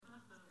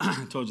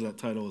I told you that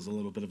title is a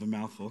little bit of a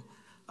mouthful.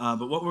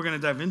 But what we're going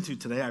to dive into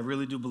today, I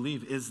really do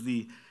believe, is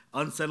the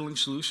unsettling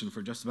solution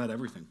for just about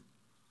everything.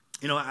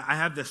 You know, I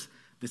have this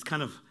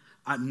kind of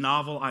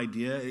novel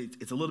idea.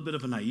 It's a little bit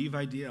of a naive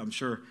idea. I'm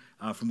sure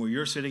from where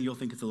you're sitting, you'll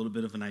think it's a little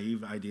bit of a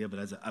naive idea. But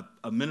as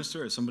a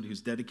minister, as somebody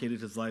who's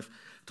dedicated his life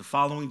to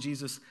following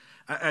Jesus,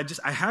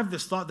 I have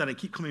this thought that I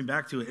keep coming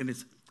back to it, and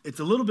it's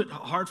a little bit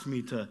hard for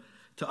me to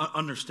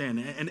understand.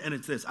 And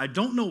it's this: I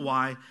don't know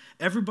why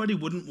everybody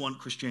wouldn't want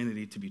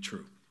Christianity to be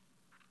true.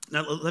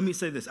 Now, let me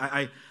say this.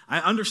 I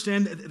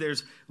understand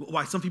there's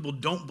why some people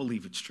don't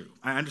believe it's true.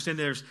 I understand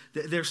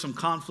there's some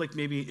conflict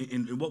maybe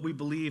in what we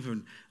believe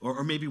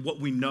or maybe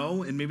what we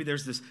know, and maybe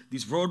there's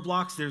these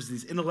roadblocks, there's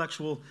these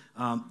intellectual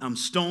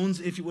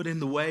stones, if you would, in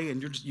the way,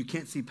 and you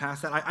can't see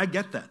past that. I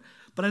get that.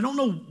 But I don't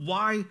know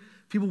why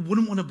people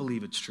wouldn't want to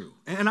believe it's true.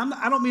 And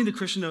I don't mean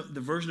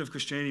the version of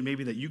Christianity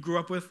maybe that you grew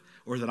up with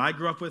or that I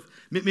grew up with,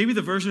 maybe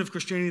the version of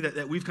Christianity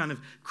that we've kind of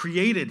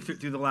created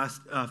through the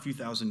last few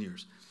thousand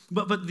years.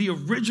 But the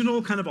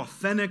original kind of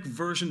authentic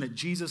version that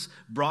Jesus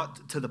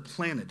brought to the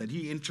planet, that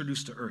he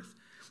introduced to earth,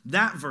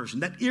 that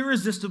version, that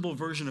irresistible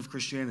version of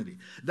Christianity,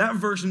 that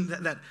version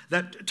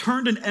that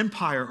turned an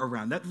empire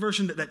around, that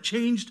version that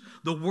changed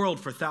the world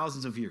for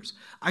thousands of years.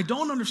 I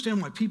don't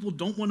understand why people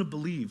don't want to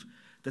believe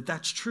that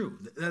that's true,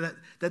 that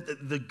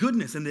the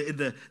goodness and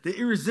the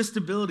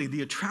irresistibility,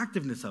 the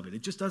attractiveness of it,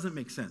 it just doesn't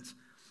make sense.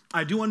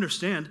 I do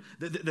understand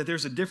that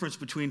there's a difference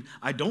between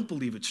I don't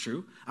believe it's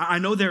true. I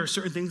know there are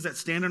certain things that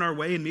stand in our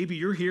way, and maybe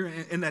you're here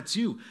and that's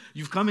you.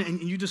 You've come in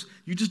and you just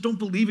don't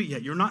believe it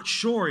yet. You're not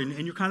sure, and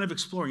you're kind of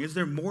exploring. Is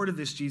there more to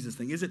this Jesus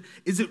thing? Is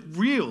it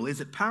real? Is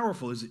it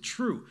powerful? Is it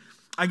true?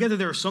 I get that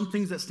there are some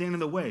things that stand in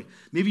the way.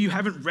 Maybe you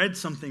haven't read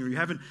something, or you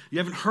haven't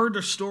heard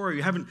the story,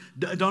 you haven't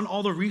done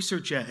all the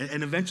research yet,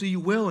 and eventually you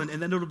will, and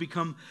then it'll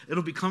become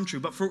true.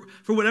 But for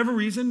whatever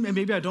reason, and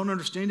maybe I don't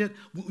understand it,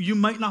 you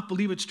might not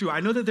believe it's true.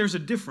 I know that there's a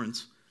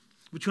difference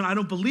between I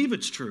don't believe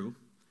it's true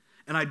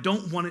and I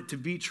don't want it to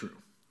be true.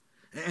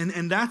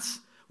 And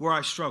that's where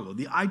I struggle.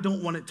 I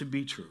don't want it to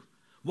be true.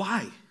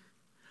 Why?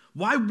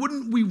 Why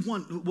wouldn't we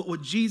want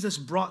what Jesus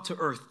brought to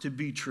earth to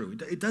be true?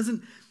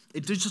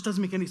 It just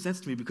doesn't make any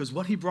sense to me, because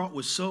what he brought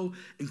was so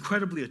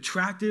incredibly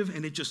attractive,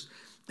 and it just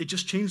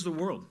changed the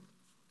world.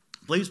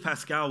 Blaise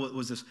Pascal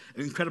was this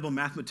incredible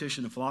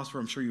mathematician and philosopher.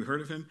 I'm sure you heard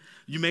of him.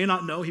 You may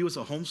not know he was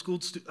a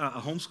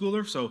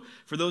homeschooler. So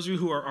for those of you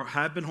who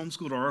have been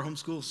homeschooled or are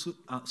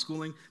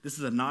homeschooling, this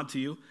is a nod to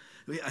you.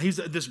 He's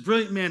this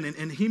brilliant man,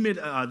 and he made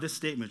this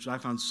statement, which I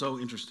found so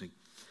interesting.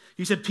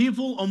 He said,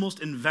 people almost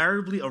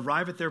invariably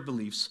arrive at their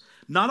beliefs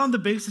not on the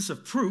basis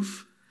of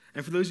proof,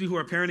 and for those of you who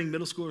are parenting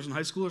middle schoolers and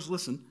high schoolers,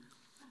 listen,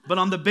 but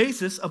on the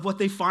basis of what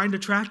they find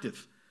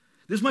attractive.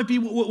 This might be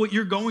what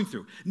you're going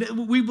through.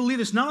 We believe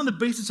this not on the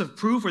basis of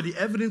proof or the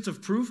evidence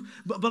of proof,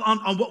 but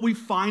on what we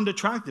find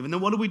attractive. And then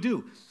what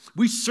do?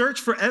 We search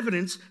for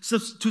evidence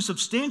to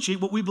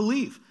substantiate what we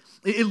believe.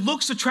 It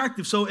looks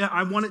attractive, so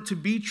I want it to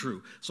be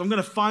true. So I'm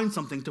going to find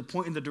something to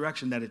point in the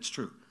direction that it's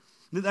true.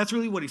 That's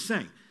really what he's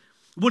saying.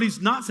 What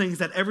he's not saying is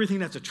that everything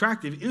that's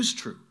attractive is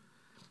true.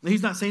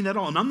 He's not saying that at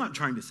all, and I'm not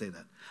trying to say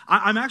that.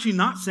 I'm actually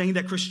not saying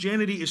that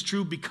Christianity is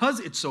true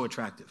because it's so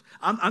attractive.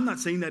 I'm not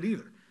saying that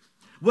either.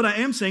 What I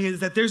am saying is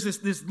that there's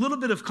this little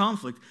bit of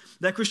conflict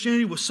that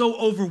Christianity was so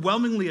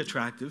overwhelmingly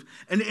attractive,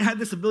 and it had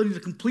this ability to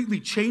completely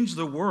change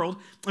the world.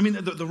 I mean,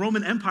 the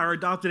Roman Empire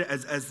adopted it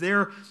as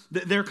their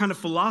kind of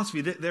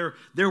philosophy, their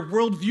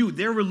worldview,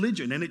 their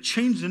religion, and it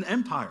changed an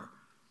empire.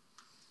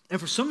 And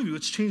for some of you,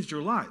 it's changed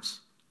your lives.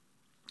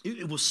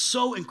 It was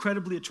so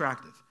incredibly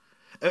attractive.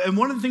 And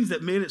one of the things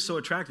that made it so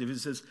attractive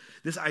is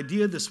this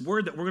idea, this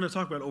word that we're going to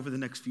talk about over the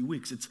next few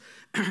weeks.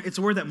 It's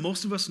a word that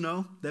most of us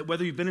know, that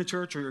whether you've been in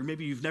church or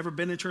maybe you've never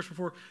been in church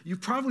before, you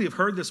probably have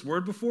heard this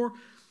word before.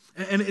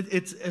 And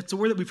it's a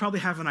word that we probably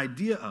have an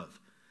idea of,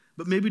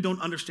 but maybe don't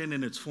understand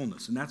in its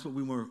fullness. And that's what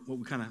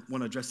we kind of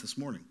want to address this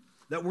morning.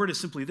 That word is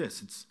simply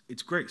this.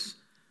 It's grace.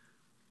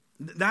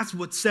 That's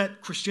what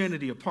set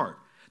Christianity apart.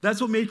 That's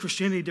what made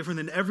Christianity different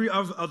than every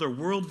other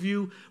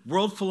worldview,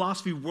 world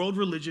philosophy, world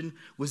religion,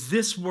 was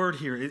this word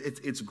here.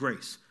 It's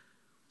grace.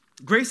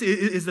 Grace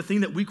is the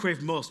thing that we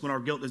crave most when our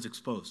guilt is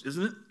exposed,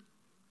 isn't it?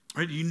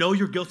 Right? You know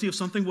you're guilty of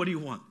something. What do you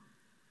want?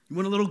 You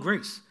want a little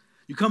grace.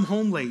 You come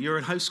home late. You're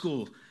in high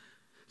school.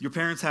 Your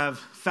parents have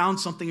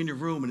found something in your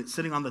room, and it's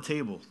sitting on the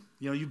table.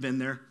 You know, you've been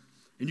there.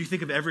 And you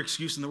think of every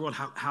excuse in the world.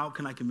 How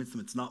can I convince them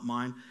it's not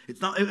mine?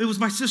 It was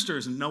my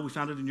sister's. And no, we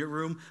found it in your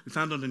room. We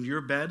found it in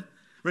your bed.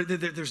 Right?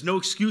 There's no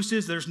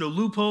excuses. There's no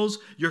loopholes.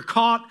 You're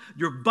caught.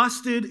 You're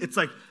busted. It's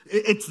like,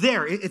 it's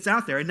there. It's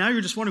out there. And now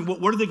you're just wondering,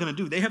 what are they going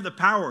to do? They have the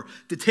power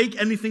to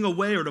take anything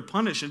away or to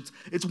punish.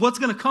 It's what's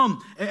going to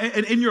come.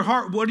 And in your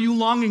heart, what are you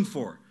longing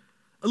for?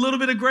 A little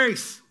bit of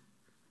grace.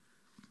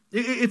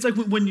 It's like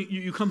when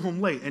you come home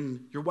late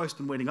and your wife's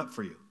been waiting up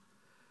for you.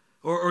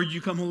 Or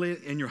you come home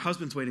late and your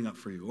husband's waiting up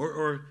for you.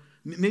 Or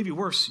maybe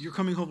worse, you're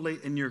coming home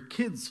late and your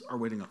kids are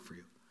waiting up for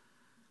you.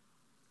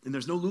 And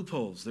there's no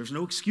loopholes. There's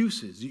no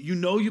excuses. You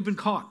know you've been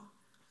caught.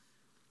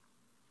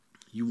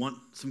 You want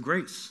some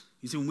grace.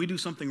 You see, when we do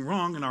something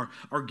wrong and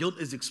our guilt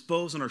is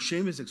exposed and our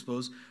shame is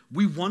exposed,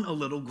 we want a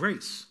little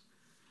grace.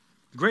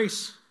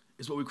 Grace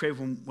is what we crave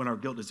when our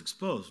guilt is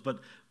exposed.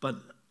 But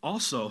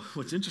also,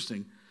 what's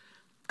interesting,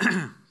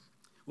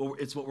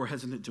 it's what we're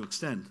hesitant to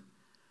extend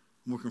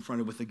when we're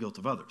confronted with the guilt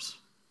of others,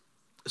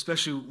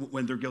 especially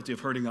when they're guilty of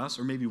hurting us,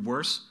 or maybe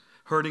worse,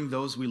 hurting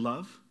those we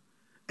love.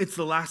 It's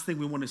the last thing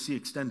we want to see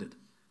extended.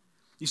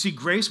 You see,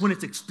 grace, when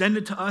it's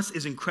extended to us,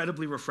 is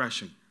incredibly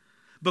refreshing.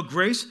 But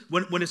grace,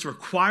 when it's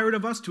required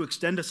of us to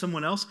extend to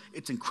someone else,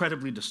 it's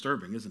incredibly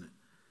disturbing, isn't it?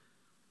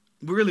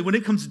 Really, when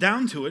it comes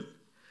down to it,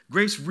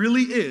 grace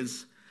really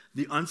is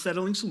the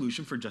unsettling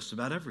solution for just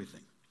about everything.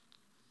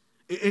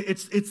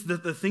 It's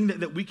the thing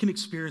that we can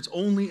experience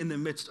only in the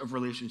midst of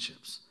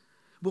relationships.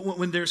 But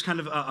when there's kind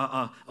of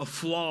a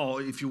flaw,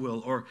 if you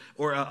will,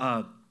 or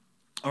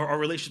our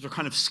relationships are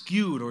kind of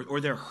skewed, or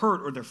they're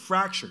hurt, or they're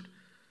fractured,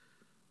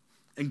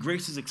 and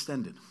grace is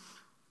extended.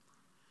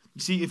 You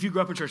see, if you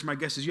grew up in church, my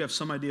guess is you have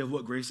some idea of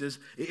what grace is.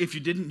 If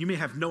you didn't, you may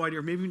have no idea,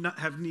 or maybe not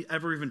have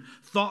ever even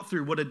thought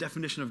through what a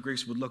definition of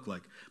grace would look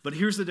like. But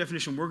here's the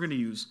definition we're going to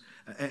use,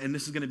 and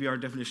this is going to be our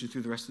definition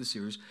through the rest of the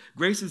series.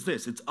 Grace is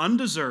this: it's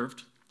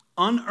undeserved,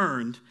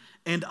 unearned,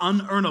 and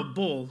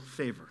unearnable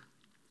favor.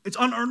 It's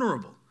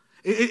unearnable.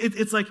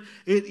 It's like,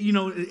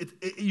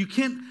 you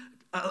can't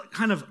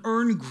kind of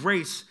earn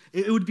grace.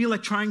 It would be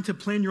like trying to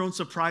plan your own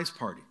surprise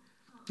party,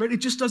 right? It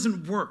just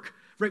doesn't work.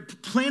 Right?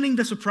 Planning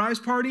the surprise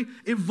party,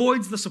 it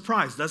voids the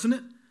surprise, doesn't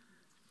it?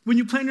 When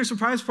you plan your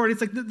surprise party, it's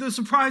like the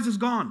surprise is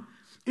gone.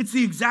 It's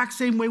the exact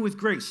same way with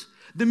grace.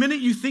 The minute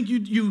you think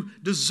you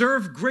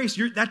deserve grace,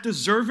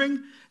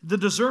 the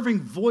deserving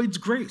voids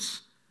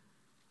grace.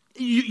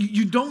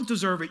 You don't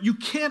deserve it. You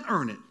can't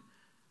earn it.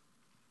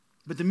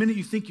 But the minute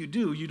you think you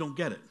do, you don't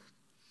get it.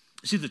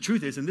 See, the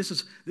truth is, and this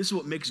is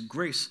what makes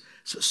grace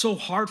so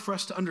hard for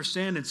us to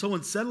understand and so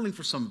unsettling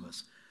for some of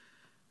us,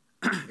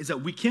 is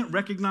that we can't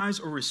recognize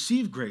or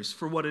receive grace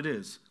for what it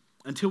is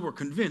until we're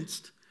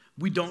convinced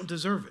we don't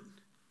deserve it.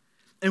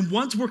 And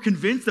once we're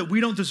convinced that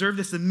we don't deserve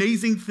this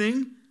amazing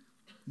thing,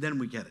 then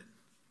we get it.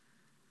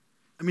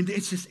 I mean,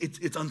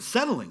 it's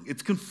unsettling.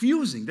 It's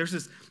confusing.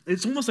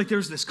 It's almost like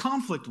there's this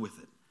conflict with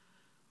it.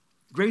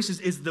 Grace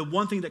is the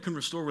one thing that can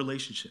restore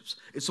relationships.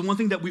 It's the one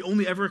thing that we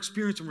only ever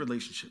experience in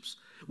relationships,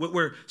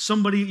 where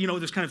somebody,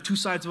 there's kind of two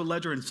sides of a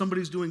ledger, and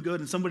somebody's doing good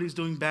and somebody's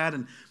doing bad,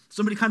 and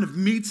somebody kind of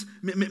meets,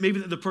 maybe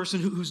the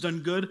person who's done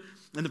good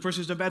and the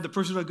person who's done bad, the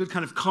person who's done good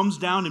kind of comes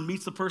down and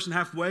meets the person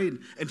halfway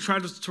and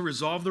tries to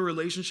resolve the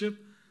relationship.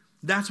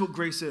 That's what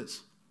grace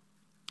is.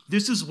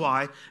 This is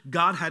why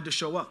God had to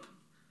show up.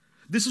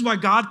 This is why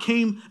God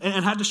came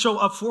and had to show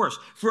up for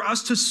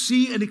us to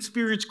see and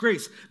experience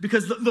grace,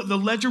 because the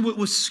ledger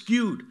was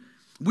skewed.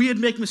 We had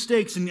made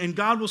mistakes, and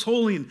God was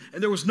holy, and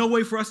there was no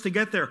way for us to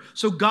get there.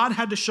 So God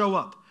had to show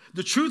up.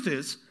 The truth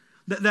is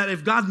that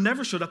if God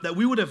never showed up, that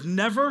we would have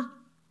never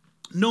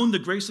known the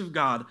grace of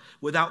God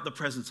without the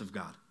presence of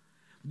God.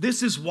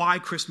 This is why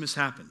Christmas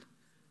happened.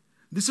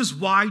 This is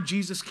why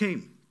Jesus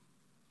came,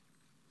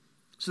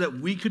 so that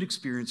we could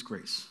experience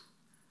grace.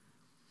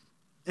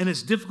 And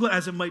as difficult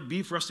as it might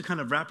be for us to kind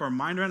of wrap our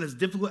mind around, as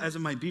difficult as it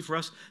might be for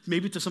us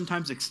maybe to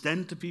sometimes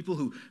extend to people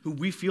who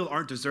we feel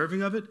aren't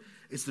deserving of it,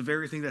 it's the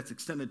very thing that's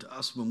extended to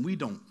us when we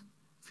don't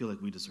feel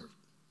like we deserve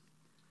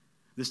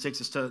it. This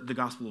takes us to the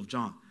Gospel of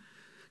John.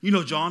 You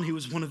know John, he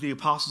was one of the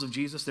apostles of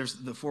Jesus. There's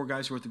the four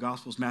guys who wrote the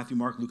Gospels: Matthew,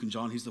 Mark, Luke, and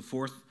John. He's the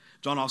fourth.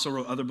 John also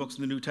wrote other books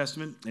in the New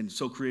Testament, and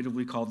so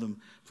creatively called them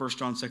 1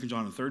 John, 2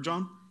 John, and 3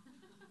 John.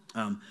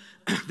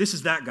 This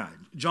is that guy.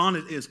 John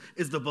is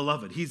the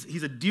beloved.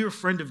 He's a dear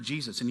friend of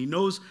Jesus, and he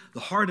knows the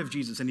heart of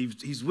Jesus, and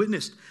he's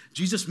witnessed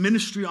Jesus'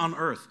 ministry on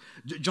earth.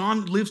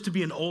 John lives to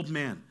be an old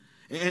man,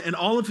 and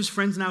all of his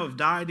friends now have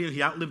died.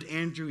 He outlived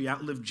Andrew, he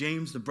outlived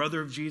James, the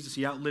brother of Jesus,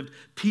 he outlived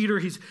Peter.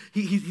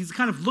 He's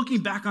kind of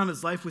looking back on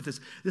his life with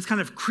this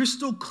kind of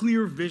crystal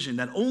clear vision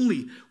that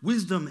only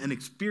wisdom and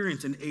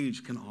experience and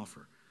age can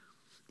offer.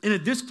 And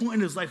at this point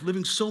in his life,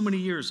 living so many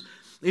years,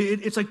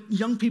 it's like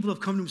young people have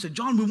come to him and said,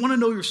 John, we want to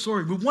know your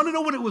story. We want to know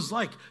what it was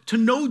like to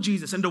know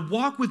Jesus and to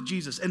walk with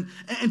Jesus and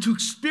to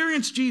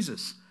experience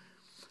Jesus.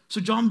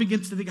 So John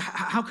begins to think,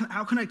 how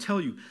can I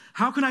tell you?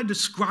 How can I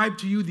describe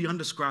to you the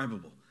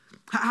undescribable?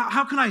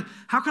 How can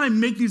I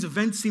make these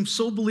events seem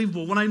so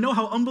believable when I know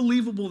how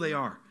unbelievable they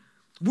are?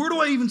 Where do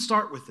I even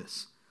start with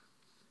this?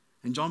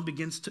 And John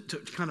begins to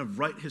kind of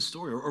write his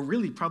story, or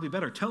really, probably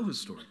better, tell his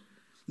story.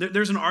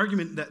 There's an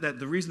argument that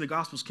the reason the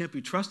Gospels can't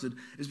be trusted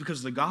is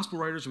because the Gospel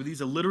writers were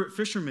these illiterate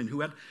fishermen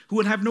who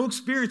would have no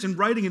experience in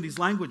writing in these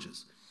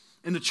languages.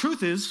 And the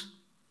truth is,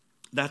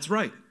 that's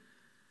right.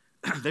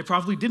 They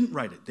probably didn't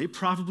write it. They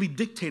probably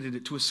dictated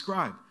it to a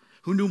scribe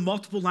who knew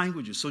multiple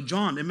languages. So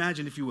John,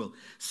 imagine, if you will,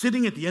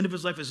 sitting at the end of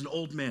his life as an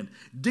old man,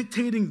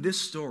 dictating this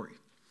story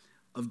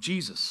of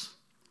Jesus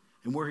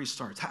and where he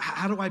starts.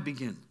 How do I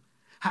begin?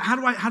 How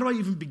do I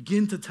even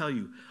begin to tell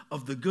you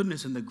of the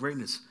goodness and the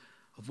greatness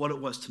of what it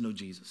was to know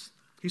Jesus?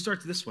 He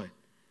starts this way.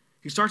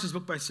 He starts his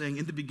book by saying,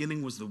 in the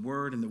beginning was the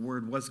Word, and the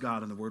Word was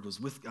God, and the Word was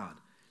with God.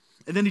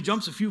 And then he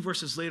jumps a few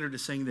verses later to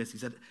saying this. He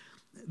said,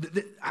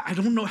 I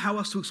don't know how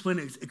else to explain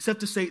it except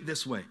to say it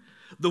this way.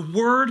 The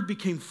Word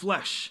became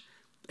flesh,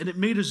 and it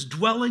made His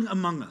dwelling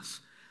among us.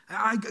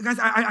 Guys,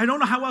 I don't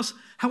know how else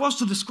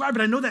to describe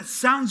it. I know that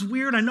sounds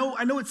weird. I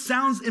know it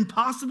sounds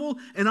impossible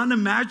and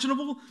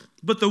unimaginable,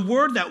 but the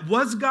Word that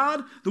was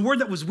God, the Word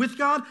that was with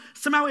God,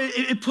 somehow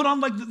it put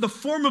on like the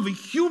form of a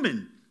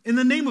human in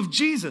the name of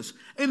Jesus,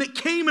 and it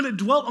came and it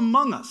dwelt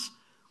among us.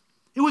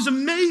 It was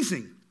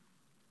amazing.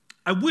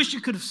 I wish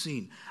you could have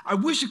seen. I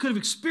wish you could have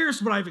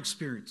experienced what I've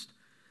experienced.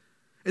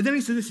 And then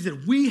he said this, he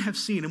said, we have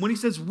seen. And when he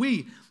says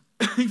we,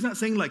 he's not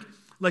saying like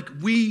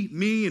we,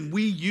 me, and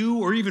we, you,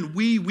 or even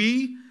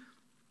we.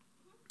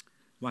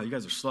 Wow, you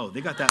guys are slow.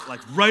 They got that like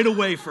right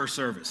away first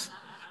service.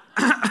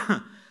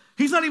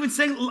 He's not even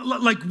saying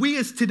like we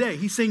as today.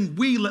 He's saying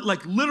we,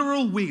 like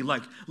literal we,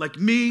 like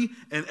me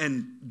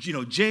and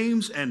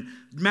James and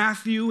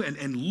Matthew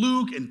and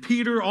Luke and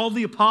Peter, all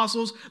the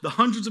apostles, the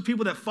hundreds of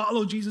people that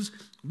follow Jesus.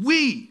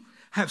 We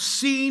have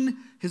seen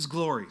His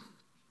glory,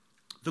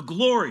 the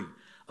glory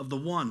of the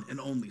one and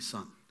only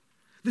Son.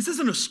 This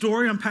isn't a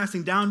story I'm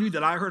passing down to you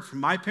that I heard from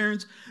my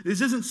parents.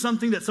 This isn't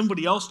something that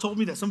somebody else told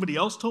me, that somebody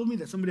else told me,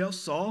 that somebody else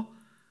saw.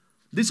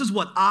 This is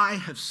what I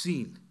have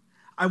seen.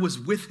 I was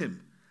with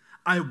Him.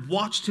 I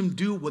watched Him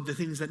do the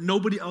things that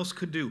nobody else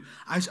could do.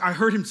 I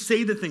heard Him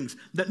say the things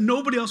that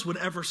nobody else would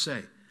ever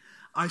say.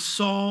 I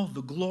saw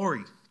the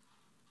glory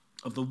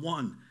of the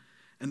one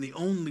and the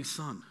only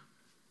Son,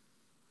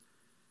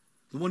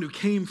 the one who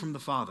came from the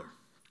Father.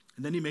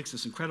 And then he makes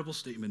this incredible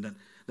statement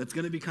that's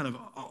going to be kind of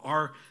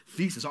our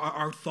thesis,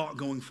 our thought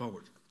going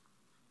forward,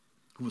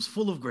 who was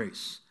full of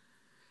grace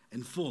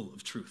and full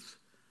of truth.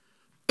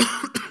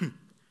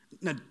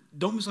 Now,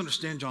 don't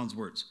misunderstand John's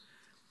words.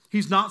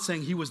 He's not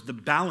saying he was the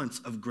balance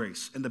of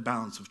grace and the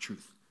balance of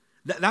truth.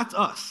 That's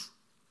us,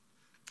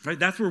 right?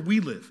 That's where we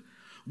live.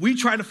 We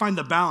try to find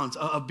the balance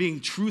of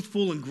being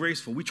truthful and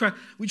graceful. We try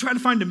to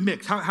find a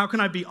mix. How can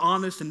I be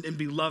honest and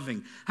be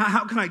loving?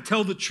 How can I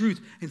tell the truth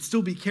and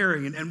still be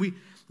caring? And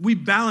we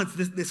balance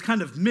this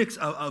kind of mix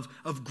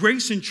of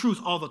grace and truth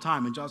all the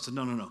time. And John said,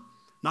 no,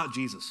 not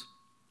Jesus.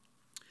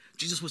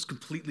 Jesus was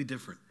completely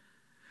different.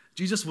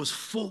 Jesus was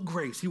full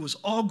grace. He was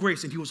all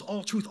grace and He was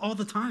all truth all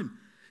the time.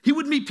 He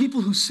would meet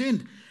people who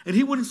sinned and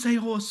He wouldn't say,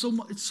 oh,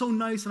 it's so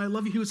nice and I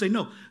love you. He would say,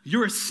 no,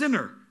 you're a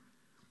sinner.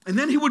 And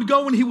then He would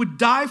go and He would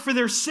die for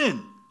their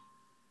sin.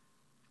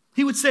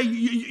 He would say,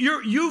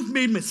 you've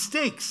made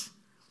mistakes.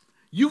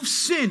 You've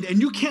sinned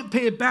and you can't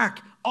pay it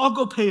back. I'll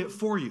go pay it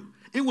for you.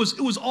 It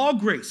was all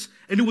grace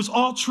and it was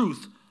all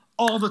truth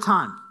all the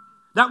time.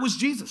 That was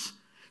Jesus.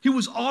 He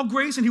was all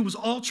grace and He was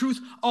all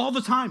truth all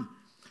the time.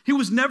 He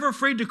was never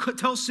afraid to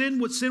tell sin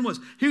what sin was.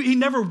 He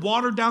never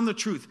watered down the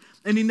truth,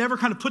 and He never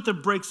kind of put the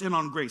brakes in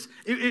on grace.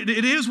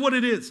 It is what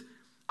it is.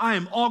 I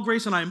am all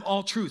grace and I am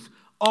all truth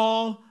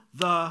all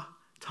the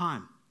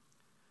time.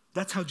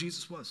 That's how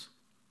Jesus was.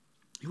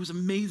 He was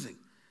amazing.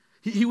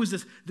 He was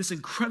this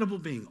incredible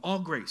being, all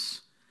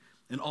grace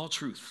and all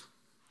truth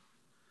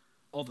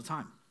all the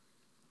time.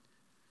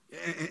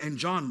 And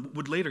John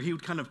would later, he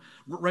would kind of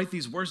write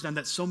these words down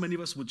that so many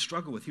of us would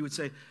struggle with. He would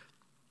say,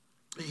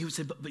 but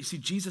you see,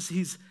 Jesus,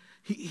 he's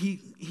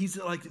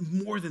like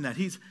more than that.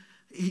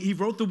 He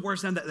wrote the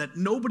words down that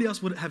nobody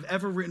else would have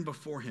ever written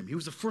before Him. He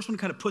was the first one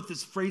to kind of put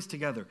this phrase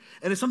together.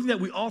 And it's something that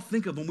we all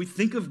think of. When we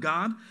think of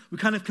God, we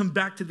kind of come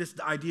back to this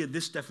idea,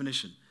 this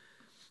definition.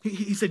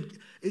 He said,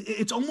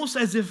 it's almost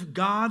as if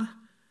God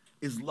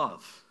is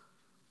love.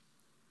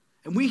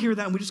 And we hear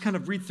that and we just kind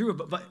of read through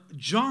it. But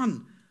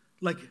John,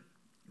 like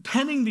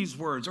penning these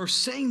words or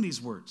saying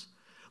these words,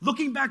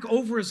 looking back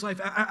over his life,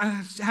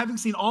 having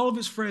seen all of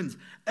his friends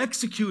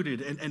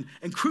executed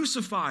and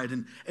crucified,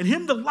 and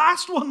him, the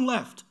last one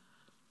left,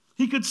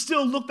 he could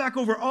still look back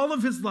over all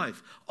of his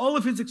life, all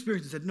of his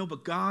experiences, and said, no,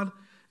 but God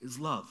is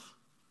love.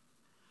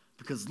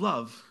 Because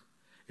love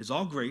is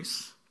all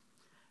grace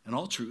and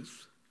all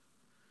truth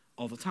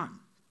all the time.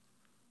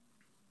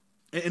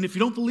 And if you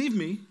don't believe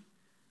me,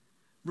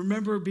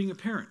 remember being a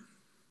parent.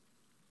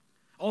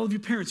 All of you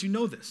parents, you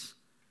know this.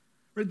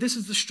 Right? This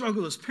is the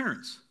struggle as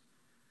parents.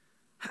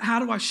 How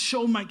do I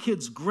show my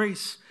kids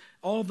grace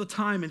all the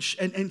time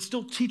and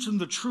still teach them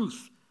the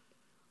truth?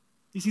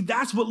 You see,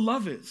 that's what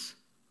love is.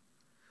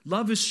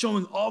 Love is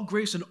showing all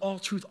grace and all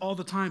truth all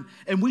the time.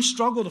 And we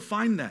struggle to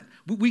find that.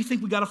 We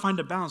think we got to find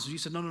a balance. You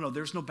said, no,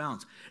 there's no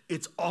balance.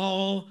 It's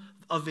all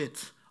of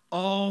it,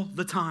 all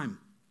the time.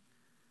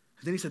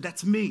 And then he said,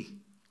 that's me.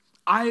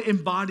 I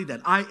embody that.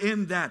 I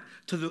am that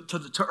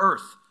to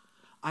earth.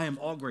 I am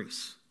all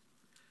grace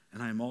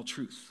and I am all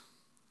truth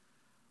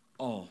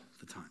all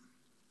the time.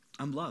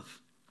 I'm love.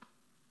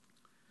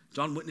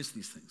 John witnessed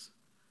these things.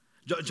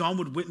 John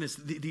would witness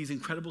these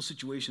incredible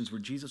situations where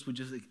Jesus would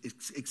just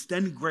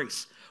extend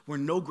grace where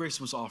no grace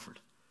was offered.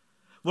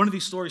 One of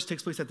these stories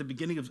takes place at the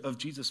beginning of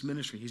Jesus'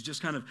 ministry. He's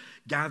just kind of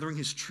gathering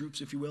his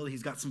troops, if you will.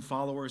 He's got some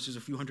followers. There's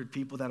a few hundred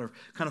people that are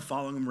kind of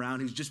following him around.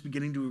 He's just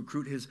beginning to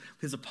recruit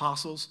his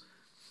apostles.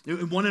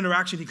 In one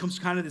interaction, he comes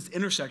to kind of this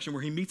intersection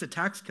where he meets a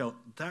tax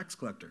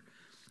collector.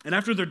 And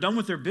after they're done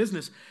with their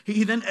business,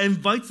 he then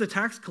invites the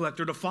tax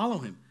collector to follow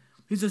him.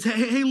 He says,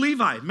 hey,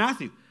 Levi,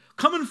 Matthew,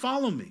 come and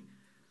follow me.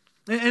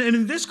 And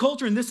in this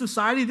culture, in this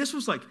society, this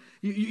was like,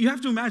 you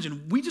have to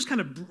imagine, we just kind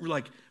of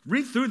like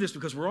read through this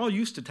because we're all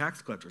used to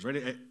tax collectors,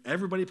 right?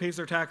 Everybody pays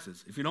their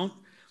taxes. If you don't,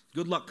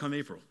 good luck come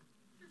April.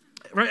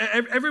 Right?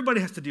 Everybody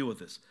has to deal with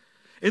this.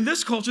 In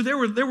this culture, there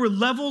were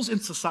levels in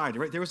society,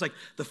 right? There was like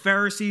the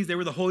Pharisees, they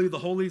were the holy of the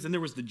holies, and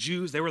there was the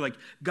Jews, they were like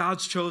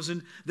God's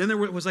chosen. Then there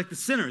was like the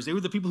sinners, they were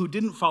the people who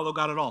didn't follow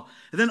God at all.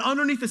 And then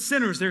underneath the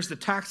sinners, there's the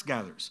tax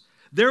gatherers.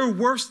 They're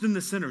worse than the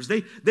sinners.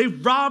 They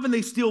rob and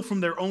they steal from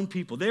their own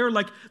people. They are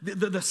like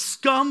the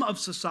scum of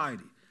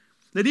society.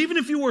 That even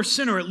if you were a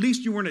sinner, at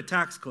least you weren't a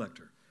tax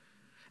collector.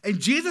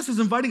 And Jesus is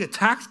inviting a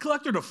tax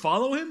collector to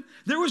follow him.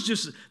 There was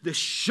just this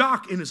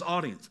shock in his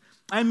audience.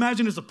 I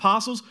imagine his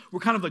apostles were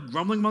kind of like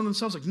grumbling among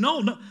themselves, like,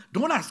 no,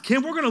 don't ask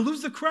him. We're going to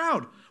lose the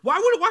crowd.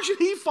 Why should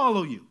he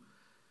follow you?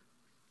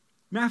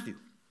 Matthew,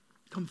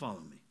 come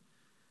follow me.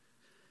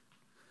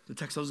 The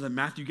text tells us that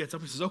Matthew gets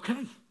up and says,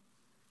 okay.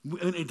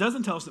 And it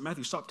doesn't tell us that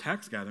Matthew stopped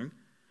tax gathering.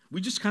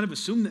 We just kind of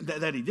assume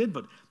that he did,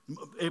 but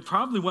it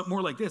probably went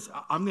more like this.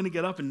 I'm going to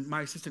get up and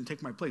my assistant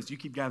take my place. You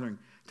keep gathering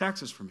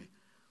taxes for me.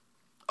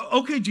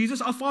 Okay,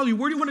 Jesus, I'll follow you.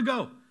 Where do you want to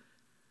go?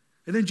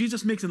 And then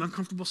Jesus makes an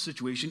uncomfortable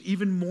situation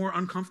even more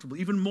uncomfortable,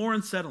 even more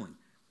unsettling.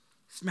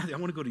 He says, Matthew, I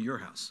want to go to your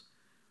house.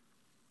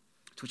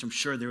 To which I'm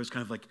sure there was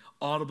kind of like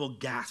audible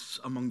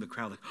gasps among the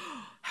crowd, like,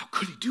 oh, how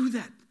could he do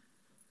that?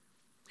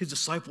 His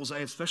disciples,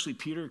 especially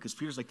Peter, because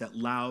Peter's like that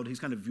loud,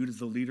 he's kind of viewed as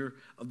the leader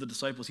of the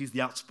disciples. He's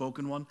the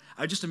outspoken one.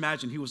 I just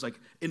imagine he was like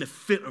in a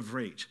fit of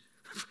rage.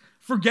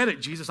 Forget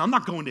it, Jesus, I'm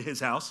not going to his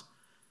house.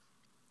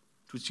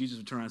 To which Jesus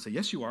would turn around and say,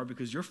 yes, you are,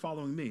 because you're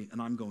following me and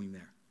I'm going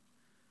there.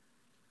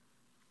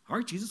 All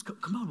right, Jesus,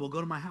 come on, we'll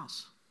go to my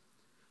house.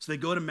 So they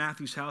go to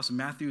Matthew's house, and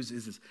Matthew is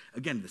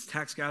this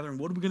tax gathering.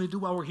 What are we going to do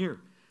while we're here?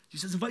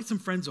 Jesus says, invite some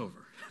friends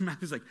over. And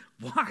Matthew's like,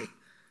 why?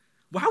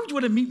 Why would you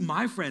want to meet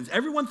my friends?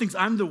 Everyone thinks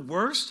I'm the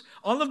worst.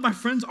 All of my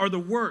friends are the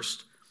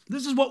worst.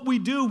 This is what we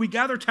do. We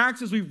gather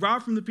taxes. We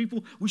rob from the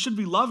people we should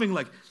be loving.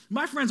 Like,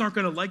 my friends aren't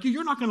going to like you.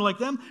 You're not going to like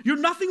them. You're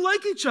nothing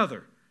like each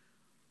other.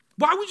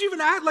 Why would you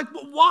even act like,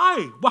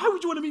 why? Why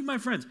would you want to meet my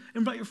friends?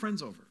 Invite your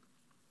friends over.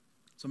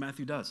 So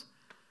Matthew does.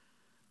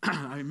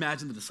 I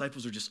imagine the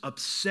disciples are just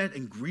upset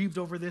and grieved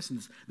over this,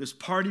 and this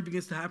party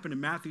begins to happen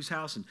in Matthew's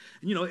house. And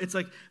you know, it's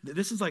like,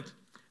 this is like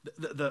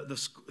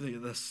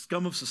the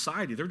scum of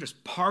society. They're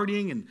just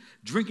partying and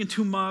drinking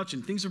too much,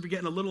 and things are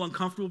getting a little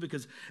uncomfortable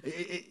because,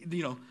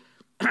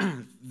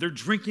 they're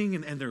drinking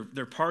and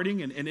they're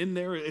partying, and in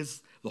there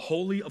is the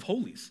Holy of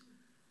Holies,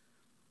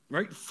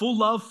 right? Full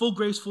love, full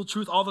grace, full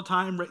truth all the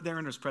time right there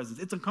in his presence.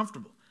 It's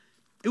uncomfortable.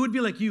 It would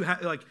be like you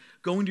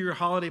going to your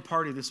holiday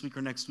party this week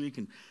or next week,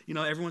 and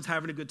everyone's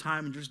having a good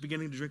time, and you're just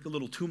beginning to drink a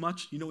little too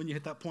much. You know when you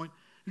hit that point?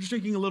 You're just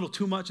drinking a little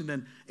too much, and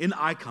then in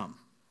I come.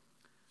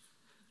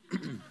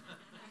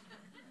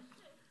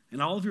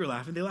 And all of you are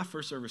laughing. They laugh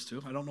first service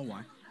too. I don't know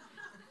why.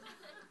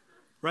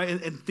 Right?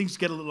 And things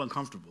get a little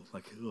uncomfortable.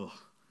 Like, ugh.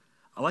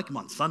 I like him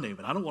on Sunday,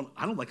 but I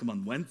don't like him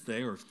on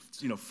Wednesday or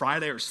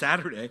Friday or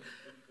Saturday.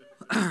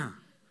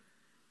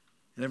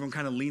 And everyone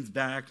kind of leans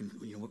back and,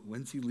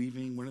 when's he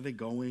leaving? When are they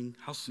going?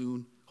 How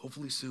soon?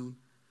 Hopefully soon.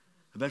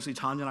 Eventually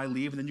Tanya and I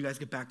leave, and then you guys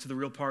get back to the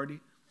real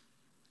party.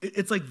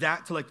 It's like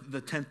that to like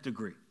the 10th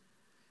degree.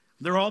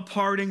 They're all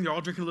partying. They're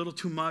all drinking a little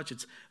too much.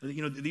 It's,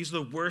 these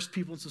are the worst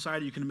people in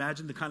society. You can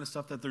imagine the kind of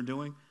stuff that they're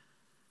doing.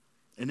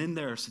 And in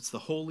there sits the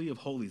Holy of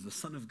Holies, the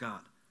Son of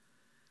God.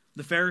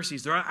 The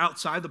Pharisees, they're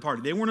outside the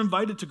party. They weren't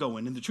invited to go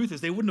in. And the truth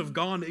is, they wouldn't have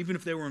gone even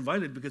if they were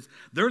invited, because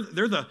they're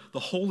the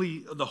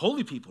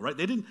holy people, right?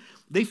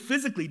 They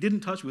physically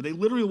didn't touch me. They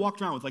literally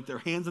walked around with like their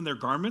hands in their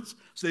garments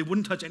so they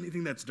wouldn't touch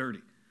anything that's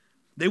dirty.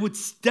 They would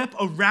step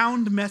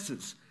around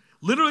messes,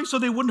 literally so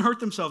they wouldn't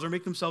hurt themselves or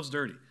make themselves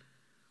dirty.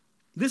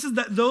 This is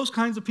those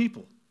kinds of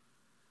people.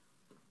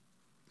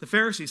 The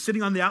Pharisees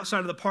sitting on the outside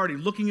of the party,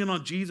 looking in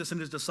on Jesus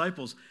and his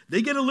disciples,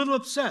 they get a little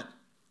upset.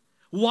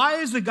 Why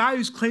is the guy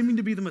who's claiming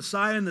to be the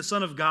Messiah and the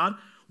Son of God,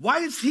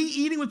 why is he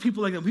eating with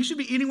people like them? He should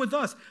be eating with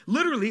us.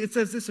 Literally, it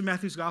says this in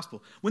Matthew's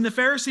gospel. When the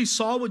Pharisees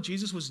saw what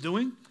Jesus was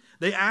doing,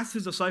 they asked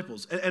his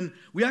disciples, and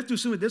we have to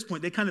assume at this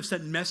point they kind of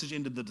sent a message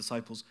into the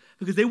disciples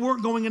because they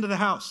weren't going into the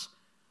house.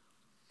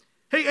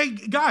 Hey,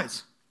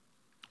 guys,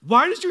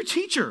 why does your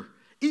teacher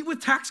eat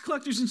with tax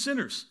collectors and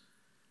sinners?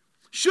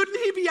 Shouldn't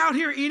he be out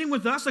here eating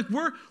with us? Like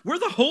we're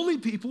the holy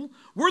people.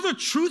 We're the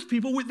truth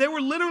people. They were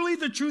literally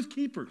the truth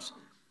keepers.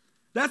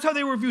 That's how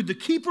they were viewed, the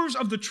keepers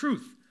of the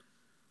truth.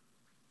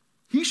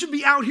 He should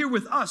be out here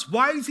with us.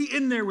 Why is he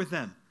in there with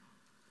them?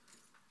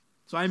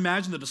 So I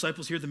imagine the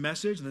disciples hear the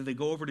message, and then they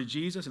go over to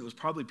Jesus, and it was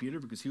probably Peter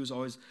because he was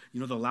always,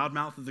 the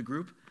loudmouth of the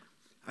group.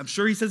 I'm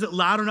sure he says it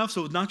loud enough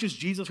so not just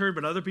Jesus heard,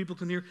 but other people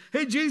can hear.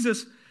 Hey,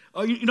 Jesus,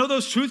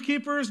 those truth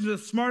keepers, the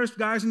smartest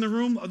guys in the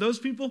room, those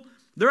people,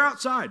 they're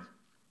outside.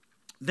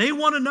 They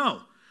want to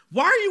know,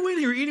 why are you in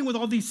here eating with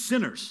all these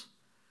sinners?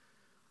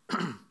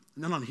 And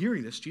then on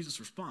hearing this, Jesus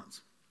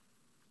responds.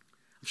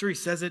 I'm sure he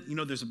says it,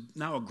 there's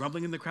now a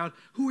grumbling in the crowd.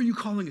 Who are you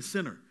calling a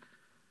sinner?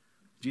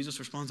 Jesus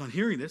responds on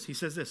hearing this. He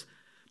says this,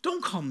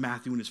 don't call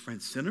Matthew and his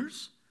friends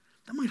sinners.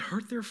 that might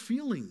hurt their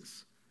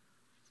feelings.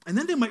 And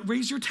then they might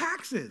raise your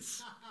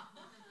taxes.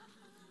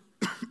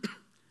 Of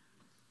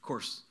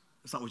course,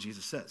 that's not what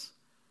Jesus says.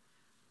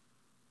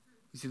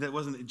 You see, that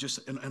wasn't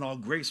just an all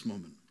grace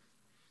moment.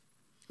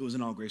 It was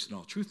an all grace and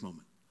all truth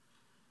moment.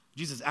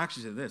 Jesus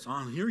actually said this,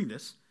 on hearing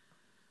this,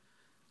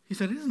 he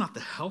said, it is not the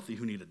healthy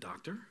who need a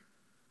doctor,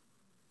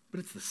 but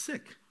it's the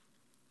sick.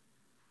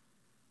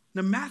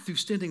 Now, Matthew's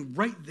standing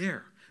right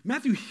there.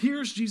 Matthew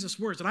hears Jesus'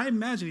 words, and I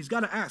imagine he's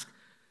got to ask,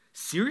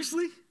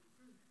 seriously?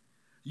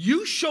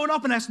 You showed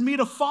up and asked me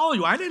to follow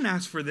you. I didn't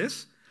ask for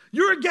this.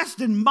 You're a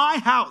guest in my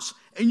house,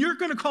 and you're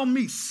going to call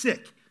me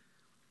sick.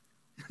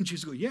 And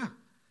Jesus goes, yeah.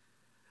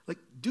 Like,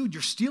 dude,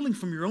 you're stealing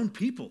from your own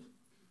people.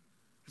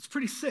 It's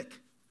pretty sick.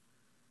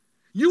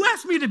 You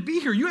asked me to be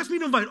here. You asked me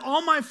to invite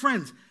all my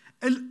friends,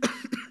 and,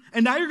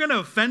 and now you're going to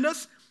offend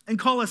us and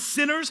call us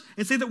sinners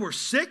and say that we're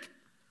sick?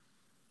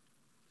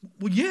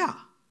 Well, yeah.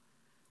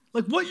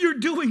 Like, what you're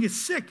doing is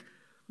sick,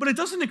 but it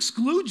doesn't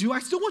exclude you. I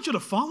still want you to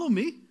follow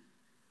me.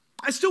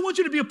 I still want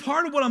you to be a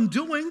part of what I'm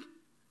doing.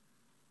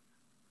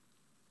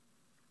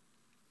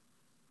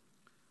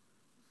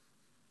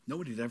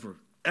 Nobody's ever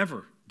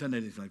done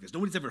anything like this.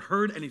 Nobody's ever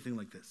heard anything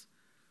like this.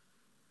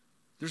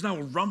 There's now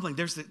a rumbling.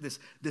 There's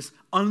this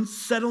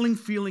unsettling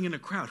feeling in a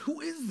crowd.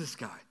 Who is this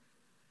guy?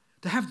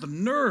 To have the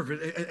nerve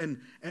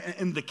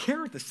and the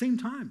care at the same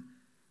time.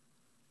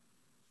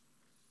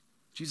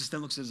 Jesus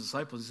then looks at his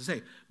disciples and says,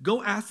 hey,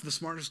 go ask the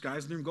smartest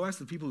guys in the room. Go ask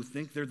the people who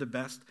think they're the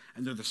best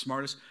and they're the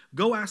smartest.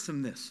 Go ask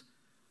them this.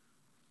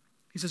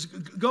 He says,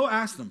 go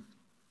ask them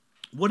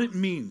what it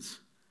means.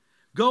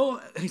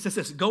 He says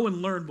this, go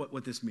and learn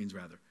what this means,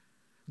 rather.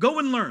 Go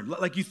and learn.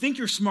 Like, you think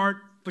you're smart,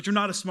 but you're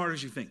not as smart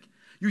as you think.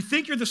 You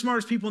think you're the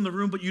smartest people in the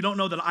room, but you don't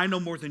know that I know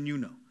more than you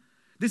know.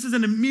 This is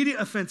an immediate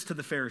offense to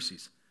the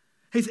Pharisees.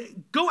 He says,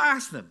 go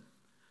ask them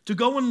to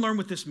go and learn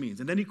what this means.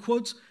 And then he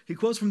quotes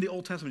from the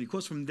Old Testament. He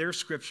quotes from their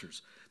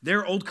scriptures,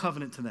 their old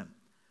covenant to them.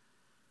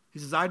 He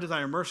says, I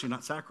desire mercy,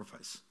 not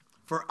sacrifice.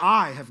 For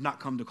I have not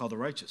come to call the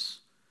righteous,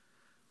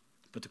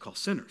 but to call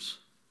sinners.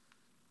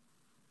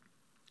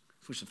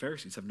 To which the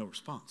Pharisees have no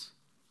response.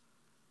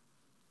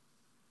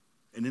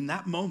 And in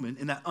that moment,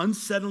 in that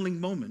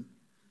unsettling moment,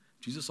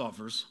 Jesus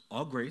offers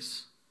all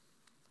grace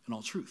and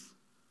all truth.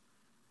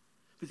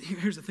 But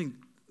here's the thing.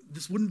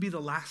 This wouldn't be the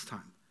last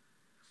time.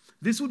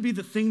 This would be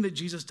the thing that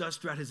Jesus does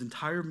throughout his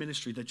entire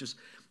ministry that just,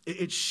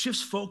 it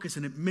shifts focus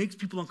and it makes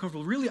people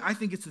uncomfortable. Really, I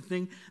think it's the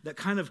thing that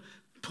kind of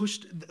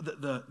pushed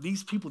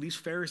these people, these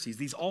Pharisees,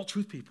 these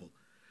all-truth people,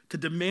 to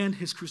demand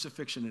his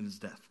crucifixion and his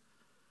death.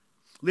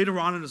 Later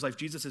on in his life,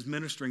 Jesus is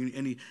ministering,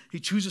 and he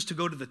chooses to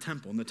go to the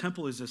temple. And the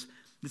temple is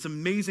this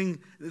amazing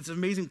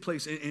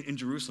place in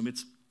Jerusalem.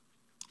 It's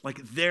like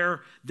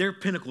their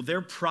pinnacle,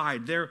 their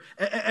pride,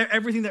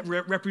 everything that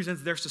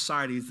represents their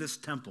society is this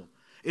temple.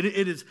 It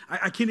is,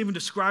 I can't even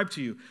describe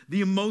to you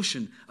the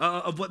emotion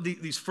of what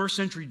these first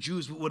century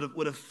Jews would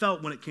have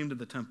felt when it came to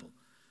the temple.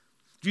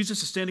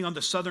 Jesus is standing on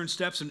the southern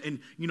steps, and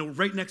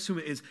right next to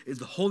him is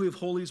the Holy of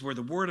Holies, where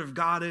the Word of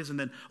God is, and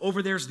then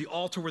over there is the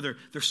altar where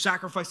they're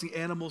sacrificing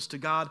animals to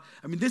God.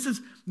 I mean,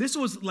 this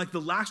was like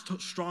the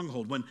last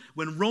stronghold.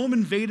 When Rome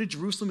invaded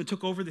Jerusalem and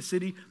took over the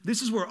city,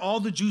 this is where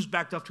all the Jews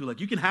backed up to. Like,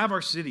 you can have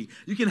our city,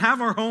 you can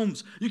have our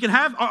homes, you can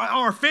have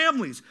our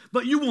families,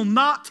 but you will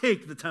not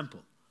take the temple.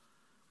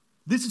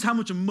 This is how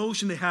much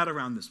emotion they had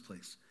around this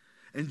place.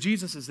 And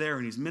Jesus is there,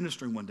 and he's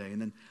ministering one day,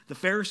 and then the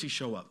Pharisees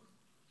show up.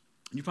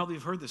 You probably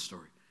have heard this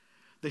story.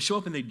 They show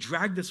up and they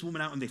drag this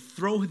woman out and they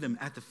throw them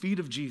at the feet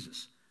of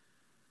Jesus.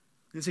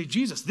 And they say,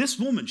 Jesus, this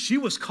woman, she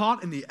was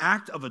caught in the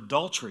act of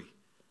adultery.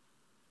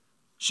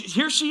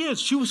 Here she is.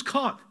 She was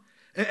caught.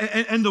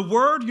 And the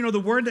word, the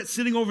word that's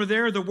sitting over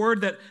there, the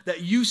word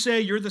that you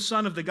say you're the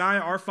son of the guy,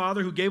 our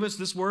father, who gave us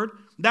this word,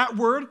 that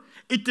word,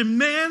 it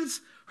demands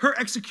her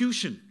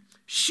execution.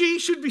 She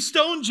should be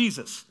stoned,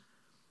 Jesus.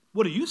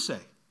 What do you say?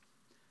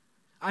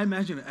 I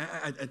imagine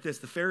at this,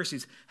 the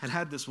Pharisees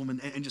had this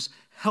woman and just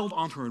held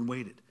on to her and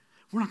waited.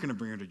 We're not going to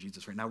bring her to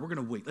Jesus right now. We're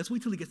going to wait. Let's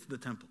wait till he gets to the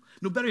temple.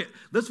 No, better yet,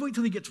 let's wait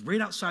till he gets right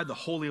outside the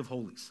Holy of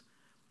Holies.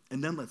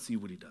 And then let's see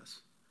what he does.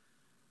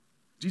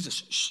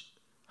 Jesus,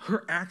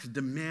 her acts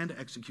demand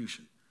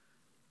execution.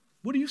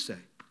 What do you say?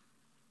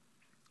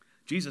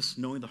 Jesus,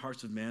 knowing the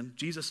hearts of man,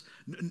 Jesus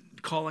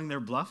calling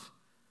their bluff,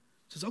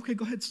 says, okay,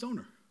 go ahead,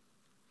 stone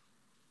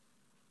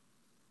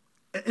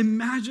her.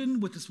 Imagine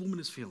what this woman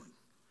is feeling.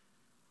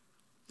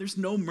 There's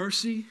no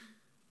mercy.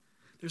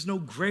 There's no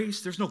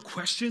grace. There's no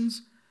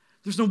questions.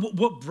 There's no,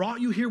 what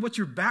brought you here? What's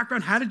your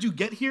background? How did you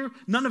get here?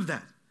 None of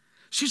that.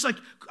 She's like,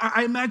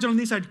 I imagine on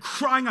the inside,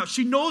 crying out.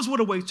 She knows what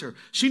awaits her.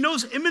 She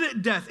knows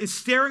imminent death is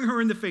staring her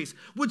in the face.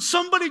 Would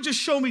somebody just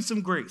show me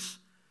some grace?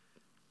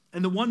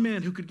 And the one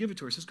man who could give it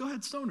to her says, go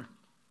ahead, stone her.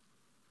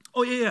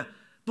 Oh, yeah.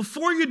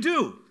 Before you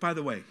do, by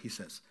the way, he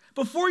says,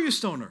 before you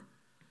stone her,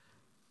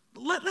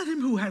 let him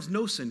who has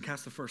no sin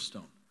cast the first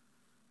stone.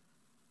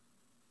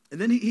 And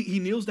then he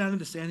kneels down in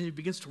the sand and he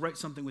begins to write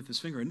something with his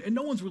finger. And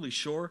no one's really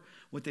sure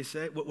what they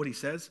say, what he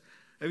says.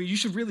 I mean, you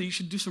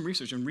should do some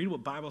research and read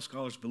what Bible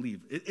scholars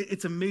believe.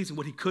 It's amazing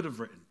what he could have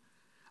written.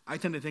 I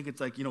tend to think it's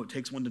like, it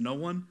takes one to know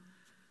one.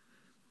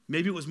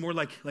 Maybe it was more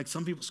like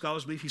some people,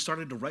 scholars believe, he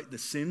started to write the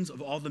sins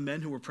of all the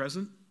men who were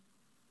present.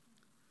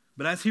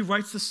 But as he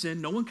writes the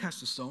sin, no one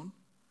casts a stone.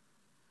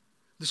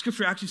 The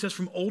scripture actually says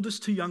from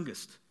oldest to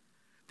youngest,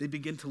 they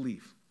begin to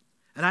leave.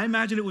 And I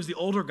imagine it was the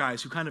older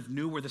guys who kind of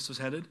knew where this was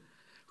headed.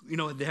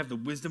 They have the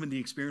wisdom and the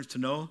experience to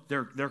know.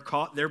 They're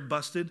caught, they're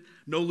busted,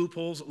 no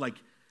loopholes. Like,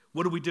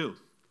 what do?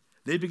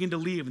 They begin to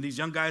leave, and these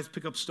young guys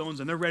pick up stones,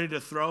 and they're ready to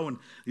throw, and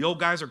the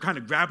old guys are kind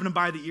of grabbing them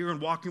by the ear and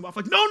walking off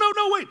like, no,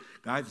 wait.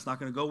 Guys, it's not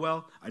going to go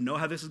well. I know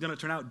how this is going to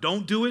turn out.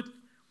 Don't do it.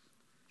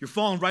 You're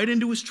falling right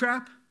into his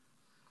trap.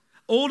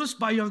 Oldest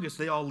by youngest,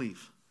 they all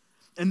leave.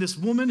 And this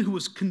woman who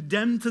was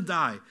condemned to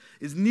die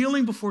is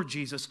kneeling before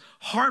Jesus,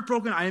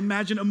 heartbroken, I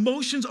imagine,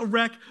 emotions a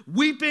wreck,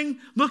 weeping,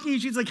 looking at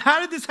Jesus like, how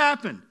did this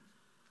happen?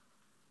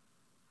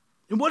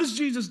 And what does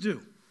Jesus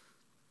do?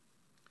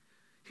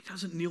 He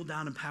doesn't kneel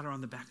down and pat her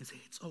on the back and say,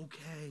 it's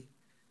okay.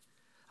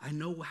 I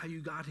know how you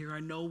got here.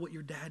 I know what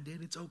your dad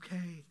did. It's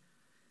okay.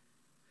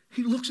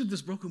 He looks at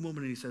this broken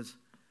woman and he says,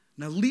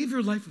 now leave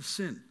your life of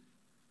sin.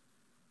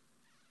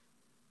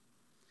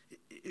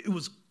 It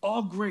was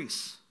all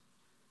grace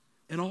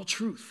and all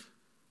truth.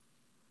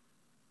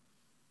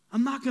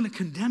 I'm not going to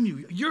condemn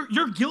you.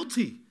 You're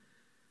guilty.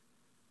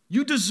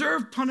 You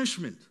deserve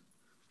punishment.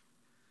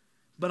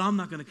 But I'm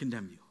not going to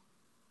condemn you.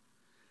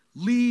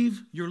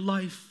 Leave your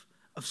life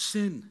of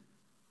sin.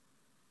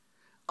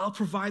 I'll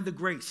provide the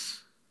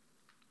grace.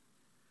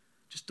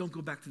 Just don't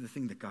go back to the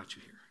thing that got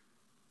you here.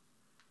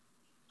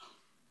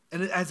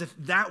 And as if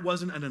that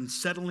wasn't an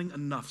unsettling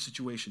enough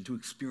situation to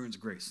experience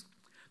grace.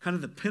 Kind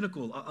of the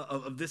pinnacle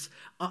of this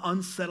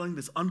unsettling,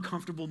 this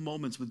uncomfortable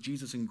moments with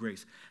Jesus and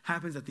grace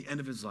happens at the end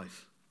of his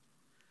life.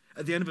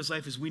 At the end of his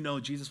life, as we know,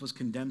 Jesus was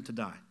condemned to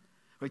die.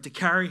 Right? To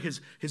carry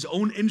his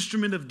own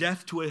instrument of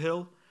death to a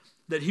hill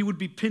that he would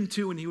be pinned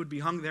to and he would be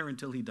hung there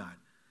until he died.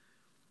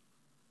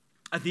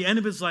 At the end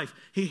of his life,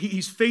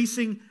 he's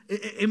facing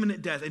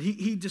imminent death. And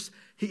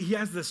he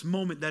has this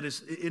moment that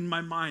is, in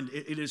my mind,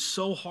 it is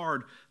so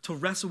hard to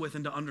wrestle with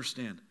and to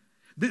understand.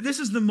 This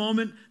is the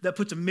moment that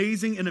puts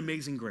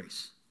amazing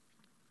grace.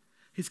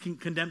 He's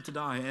condemned to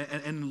die.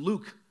 And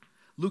Luke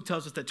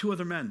tells us that two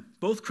other men,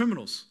 both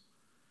criminals,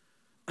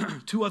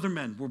 two other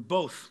men were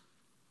both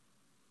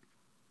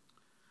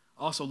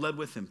also led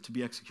with him to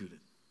be executed.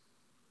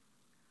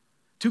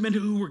 Two men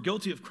who were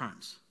guilty of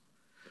crimes.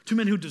 Two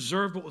men who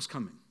deserved what was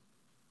coming.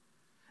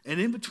 And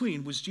in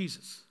between was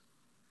Jesus,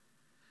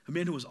 a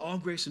man who was all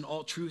grace and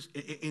all truth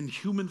in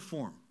human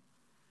form.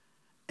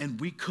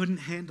 And we couldn't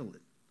handle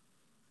it.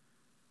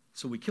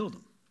 So we killed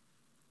him.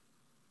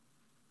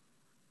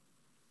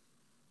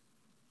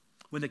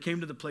 When they came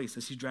to the place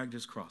as he dragged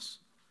his cross,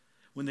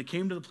 when they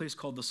came to the place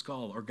called the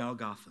Skull or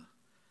Golgotha,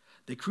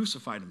 they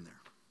crucified him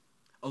there,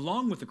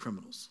 along with the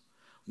criminals,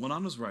 one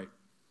on his right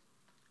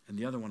and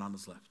the other one on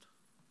his left.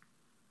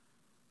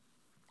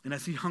 And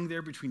as he hung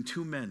there between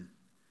two men,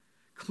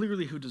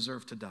 clearly who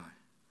deserved to die,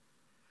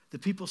 the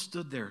people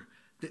stood there.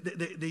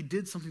 They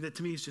did something that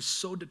to me is just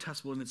so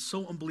detestable and it's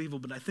so unbelievable,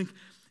 but I think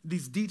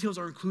these details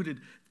are included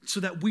so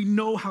that we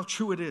know how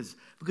true it is,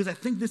 because I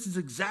think this is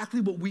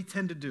exactly what we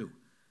tend to do.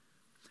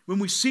 When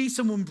we see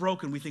someone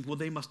broken, we think, well,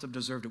 they must have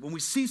deserved it. When we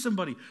see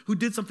somebody who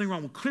did something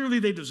wrong, well, clearly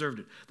they deserved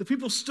it. The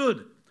people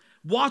stood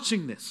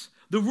watching this.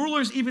 The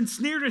rulers even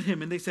sneered at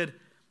him and they said,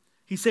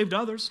 he saved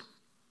others.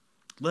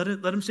 Let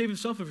him save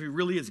himself if he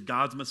really is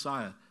God's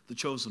Messiah, the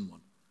chosen one.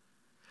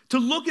 To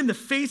look in the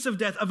face of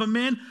death of a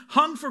man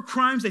hung for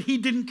crimes that he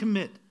didn't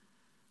commit,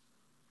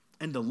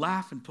 and to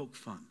laugh and poke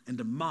fun and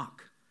to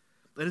mock.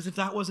 But as if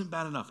that wasn't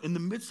bad enough, in the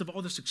midst of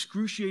all this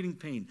excruciating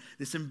pain,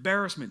 this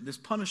embarrassment, this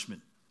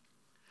punishment,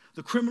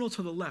 the criminal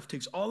to the left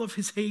takes all of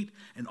his hate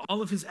and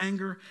all of his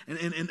anger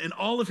and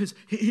all of his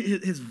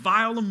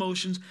vile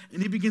emotions,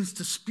 and he begins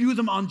to spew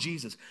them on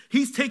Jesus.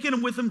 He's taking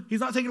them with him. He's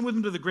not taking them with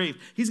him to the grave.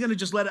 He's going to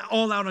just let it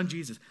all out on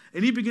Jesus.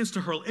 And he begins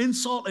to hurl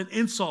insult and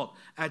insult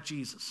at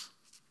Jesus.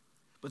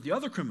 But the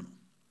other criminal,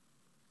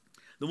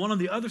 the one on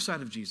the other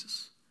side of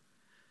Jesus,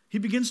 he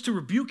begins to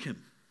rebuke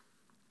him.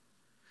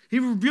 He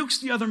rebukes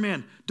the other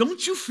man.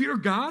 Don't you fear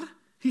God,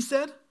 he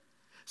said,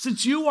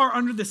 since you are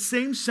under the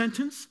same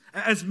sentence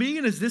as me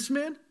and as this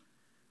man?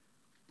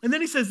 And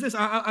then he says this,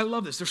 I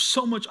love this. There's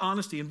so much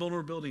honesty and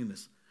vulnerability in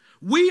this.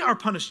 We are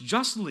punished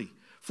justly,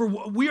 for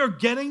we are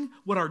getting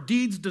what our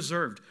deeds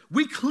deserved.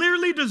 We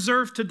clearly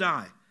deserve to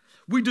die.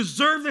 We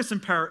deserve this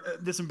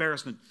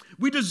embarrassment.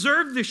 We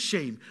deserve this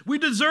shame. We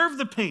deserve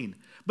the pain.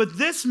 But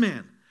this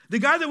man, the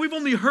guy that we've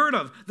only heard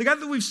of, the guy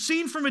that we've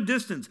seen from a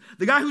distance,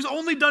 the guy who's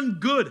only done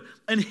good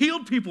and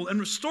healed people and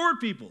restored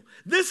people,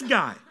 this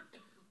guy,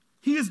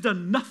 he has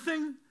done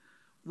nothing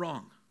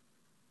wrong.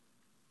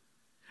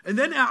 And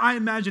then I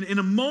imagine in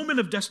a moment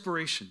of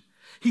desperation,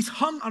 he's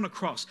hung on a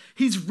cross.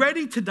 He's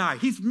ready to die.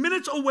 He's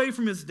minutes away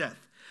from his death.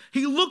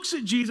 He looks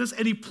at Jesus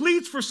and he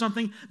pleads for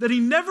something that he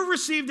never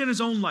received in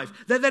his own life,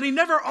 that he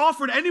never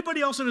offered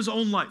anybody else in his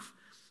own life.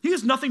 He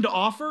has nothing to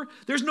offer.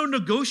 There's no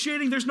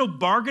negotiating. There's no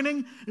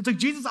bargaining. It's like,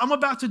 Jesus, I'm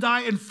about to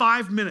die in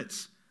 5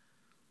 minutes.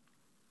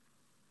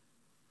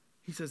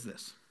 He says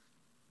this,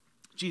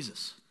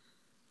 Jesus,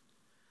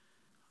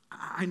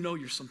 I know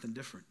you're something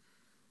different.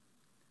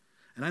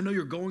 And I know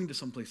you're going to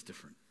someplace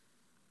different.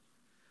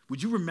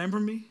 Would you remember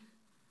me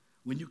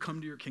when you come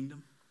to your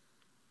kingdom?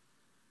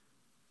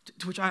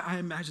 To which I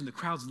imagine the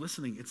crowd's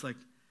listening. It's like,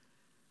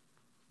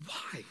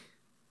 why?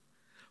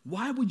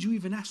 Why would you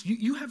even ask?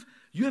 You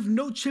have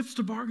no chips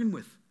to bargain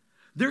with.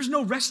 There's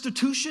no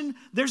restitution.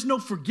 There's no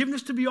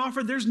forgiveness to be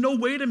offered. There's no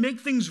way to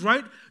make things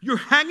right. You're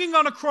hanging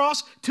on a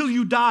cross till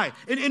you die.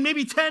 In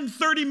maybe 10,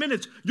 30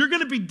 minutes, you're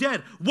going to be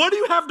dead. What do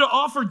you have to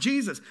offer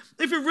Jesus?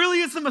 If it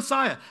really is the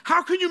Messiah,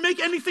 how can you make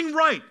anything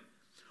right?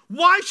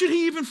 Why should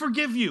he even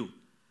forgive you?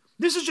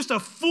 This is just a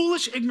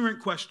foolish, ignorant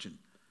question.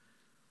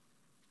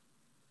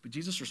 But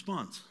Jesus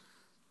responds.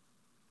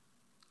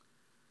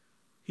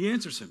 He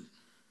answers him.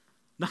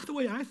 Not the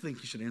way I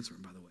think he should answer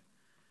him, by the way.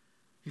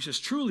 He says,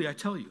 truly, I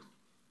tell you,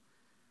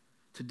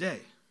 today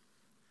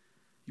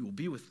you will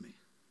be with me.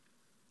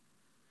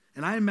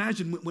 And I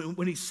imagine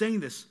when he's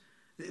saying this,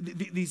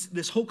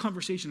 this whole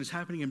conversation is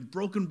happening in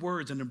broken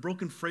words and in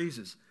broken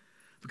phrases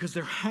because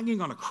they're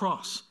hanging on a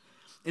cross.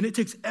 And it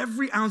takes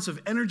every ounce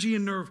of energy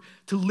and nerve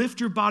to lift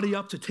your body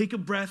up, to take a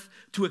breath,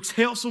 to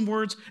exhale some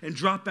words and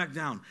drop back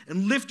down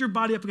and lift your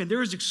body up again.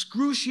 There is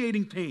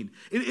excruciating pain.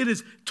 It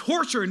is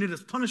torture and it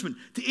is punishment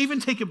to even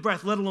take a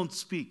breath, let alone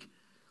speak.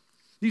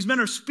 These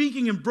men are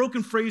speaking in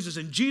broken phrases,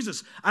 and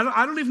Jesus, I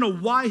don't even know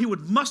why he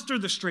would muster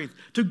the strength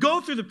to go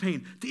through the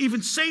pain, to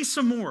even say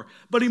some more.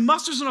 But he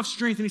musters enough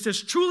strength, and he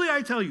says, truly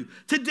I tell you,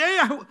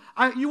 today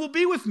you will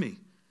be with me.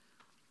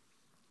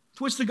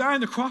 To which the guy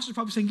on the cross is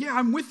probably saying, yeah,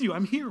 I'm with you.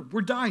 I'm here.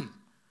 We're dying.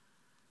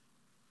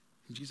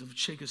 And Jesus would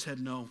shake his head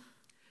no.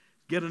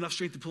 Get enough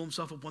strength to pull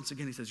himself up once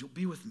again. He says, you'll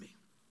be with me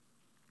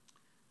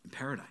in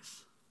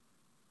paradise.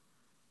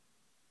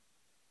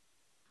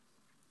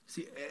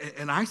 See,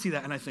 and I see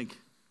that and I think,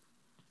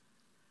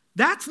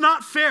 that's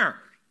not fair.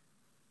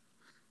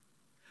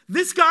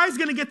 This guy's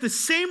going to get the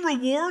same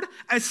reward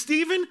as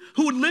Stephen,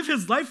 who would live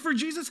his life for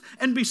Jesus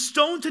and be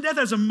stoned to death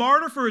as a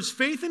martyr for his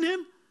faith in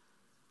him.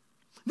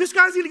 This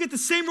guy's going to get the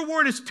same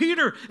reward as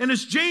Peter and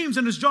as James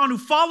and as John, who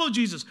followed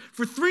Jesus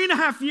for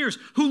 3.5 years,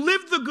 who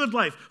lived the good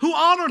life, who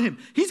honored him.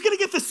 He's going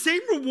to get the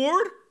same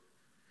reward?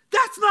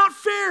 That's not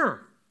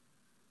fair.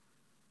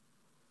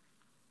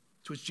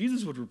 To which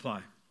Jesus would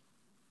reply,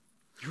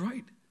 you're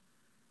right.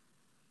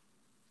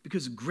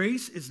 Because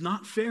grace is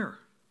not fair.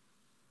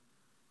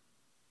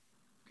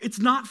 It's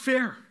not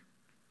fair.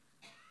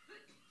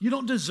 You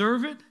don't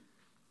deserve it.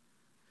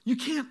 You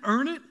can't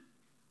earn it.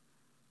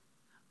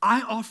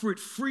 I offer it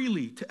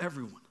freely to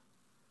everyone.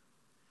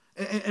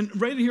 And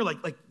right in here,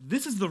 like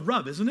this is the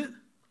rub, isn't it?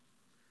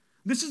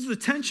 This is the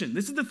tension.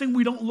 This is the thing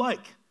we don't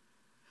like.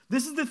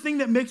 This is the thing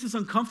that makes us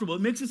uncomfortable.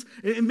 It makes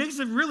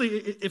it really,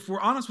 if we're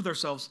honest with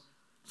ourselves,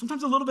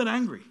 sometimes a little bit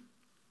angry.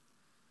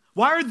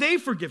 Why are they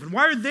forgiven?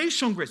 Why are they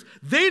shown grace?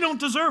 They don't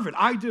deserve it.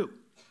 I do.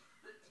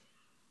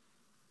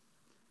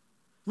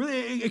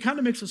 Really, it kind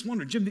of makes us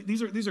wonder. Jim,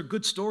 these are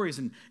good stories,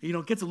 and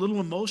it gets a little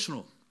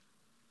emotional.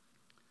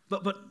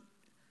 But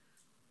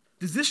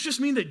does this just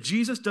mean that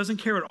Jesus doesn't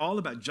care at all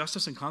about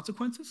justice and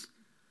consequences?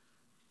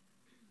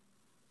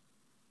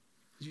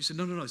 You said,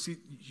 no. See,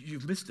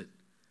 you've missed it.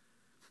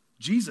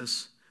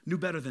 Jesus knew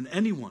better than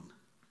anyone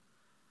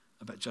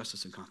about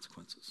justice and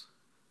consequences.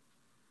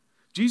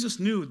 Jesus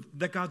knew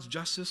that God's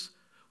justice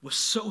was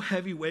so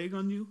heavy weighing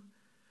on you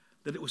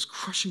that it was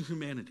crushing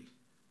humanity.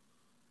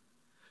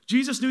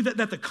 Jesus knew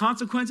that the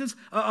consequences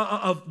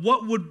of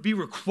what would be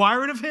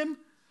required of him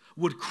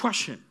would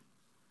crush him.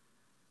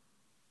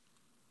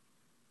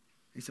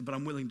 He said, but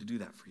I'm willing to do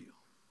that for you.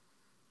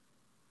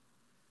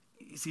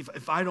 You see,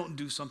 if I don't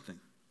do something,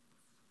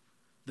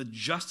 the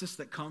justice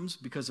that comes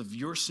because of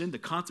your sin, the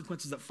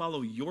consequences that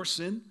follow your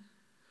sin,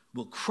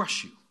 will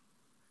crush you.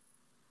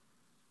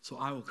 So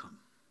I will come.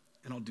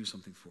 And I'll do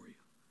something for you.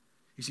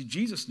 You see,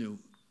 Jesus knew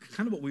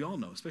kind of what we all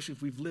know, especially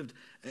if we've lived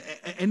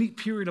any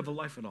period of a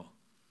life at all,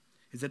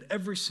 is that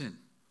every sin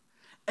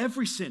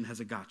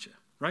has a gotcha,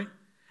 right?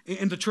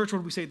 In the church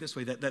world, we say it this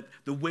way, that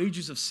the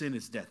wages of sin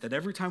is death, that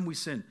every time we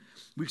sin,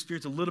 we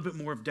experience a little bit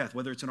more of death,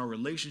 whether it's in our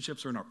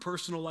relationships or in our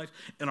personal life,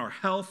 in our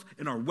health,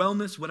 in our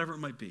wellness, whatever it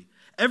might be.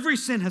 Every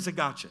sin has a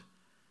gotcha.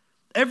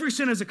 Every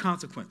sin has a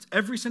consequence.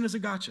 Every sin has a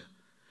gotcha.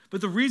 But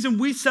the reason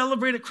we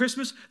celebrate at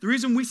Christmas, the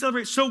reason we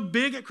celebrate so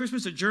big at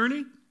Christmas, a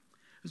journey,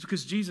 is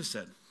because Jesus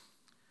said,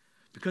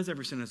 because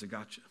every sin has a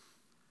gotcha,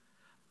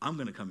 I'm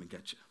going to come and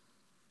get you.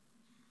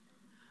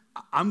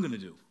 I'm going to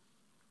do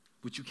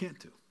what you can't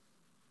do.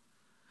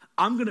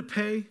 I'm going to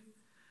pay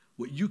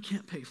what you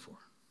can't pay for.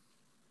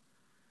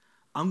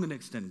 I'm going to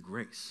extend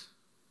grace.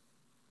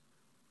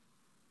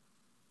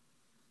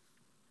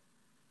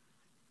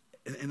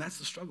 And that's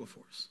the struggle for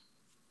us.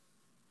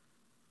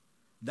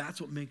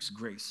 That's what makes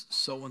grace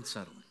so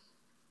unsettling,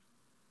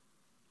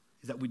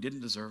 is that we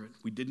didn't deserve it,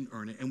 we didn't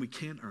earn it, and we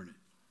can't earn it.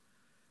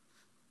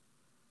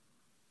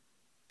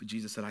 But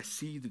Jesus said, I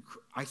see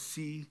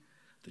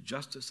the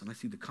justice and I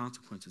see the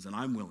consequences, and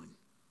I'm willing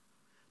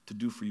to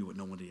do for you what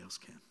nobody else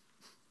can.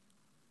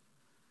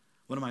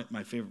 One of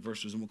my favorite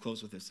verses, and we'll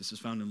close with this. This is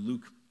found in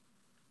Luke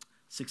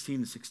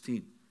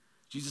 16:16.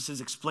 Jesus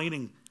is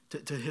explaining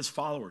to his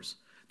followers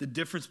the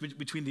difference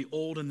between the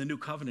old and the new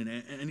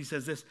covenant. And he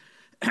says this,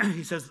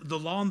 he says, the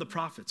law and the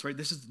prophets, right?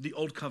 This is the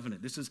old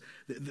covenant. This is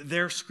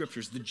their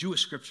scriptures, the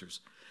Jewish scriptures.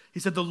 He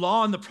said the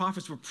law and the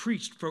prophets were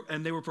preached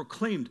and they were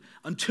proclaimed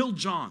until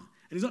John.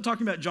 And he's not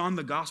talking about John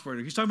the gospel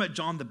writer. He's talking about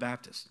John the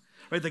Baptist,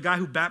 right? The guy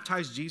who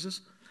baptized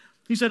Jesus.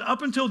 He said,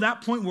 up until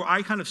that point where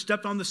I kind of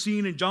stepped on the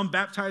scene and John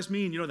baptized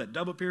me and, that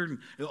dove appeared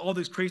and all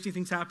these crazy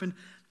things happened.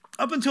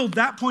 Up until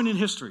that point in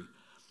history,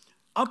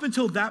 up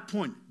until that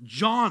point,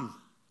 John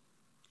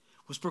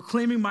was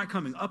proclaiming my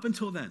coming. Up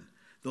until then,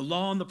 the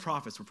law and the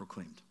prophets were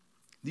proclaimed.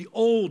 The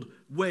old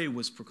way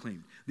was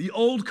proclaimed. The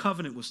old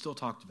covenant was still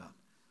talked about.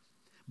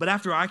 But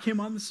after I came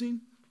on the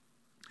scene,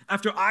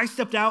 after I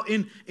stepped out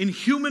in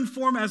human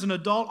form as an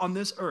adult on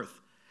this earth,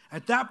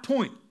 at that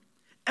point,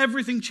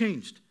 everything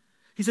changed.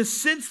 He says,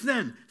 since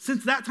then,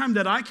 since that time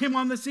that I came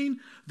on the scene,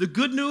 the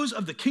good news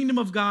of the kingdom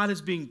of God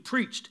is being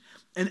preached,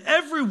 and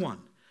everyone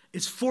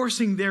is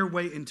forcing their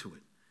way into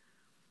it.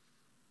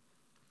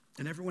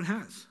 And everyone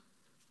has.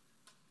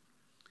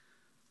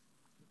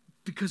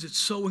 Because it's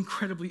so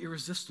incredibly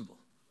irresistible.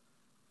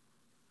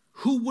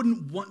 Who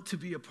wouldn't want to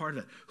be a part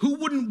of that? Who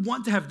wouldn't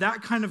want to have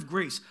that kind of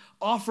grace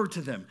offered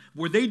to them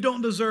where they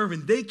don't deserve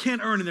and they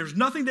can't earn and there's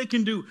nothing they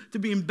can do to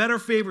be in better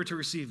favor to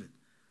receive it?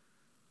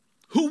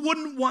 Who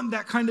wouldn't want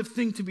that kind of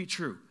thing to be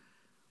true?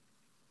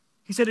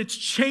 He said it's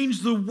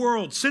changed the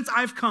world. Since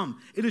I've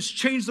come, it has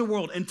changed the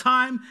world. And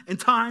time and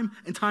time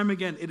and time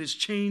again, it has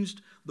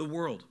changed the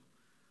world.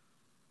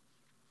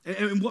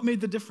 And what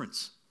made the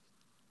difference?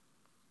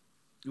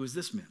 It was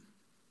this man.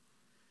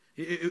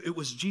 It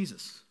was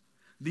Jesus,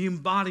 the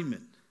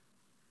embodiment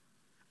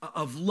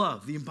of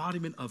love, the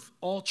embodiment of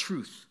all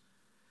truth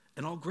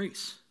and all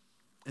grace.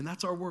 And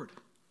that's our word.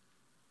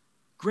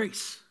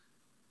 Grace.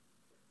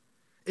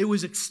 It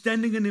was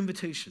extending an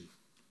invitation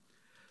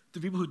to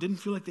people who didn't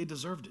feel like they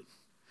deserved it,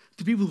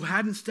 to people who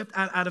hadn't stepped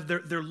out of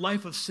their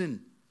life of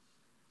sin.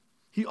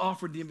 He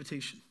offered the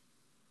invitation.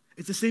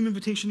 It's the same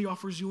invitation he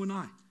offers you and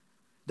I.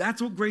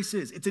 That's what grace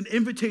is. It's an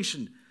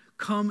invitation.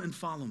 Come and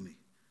follow me.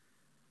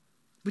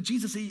 But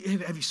Jesus,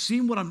 have you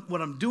seen what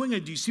I'm doing?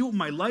 Do you see what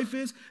my life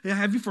is?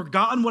 Have you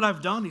forgotten what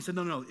I've done? He said,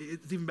 no,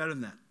 it's even better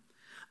than that.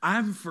 I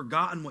haven't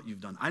forgotten what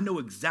you've done. I know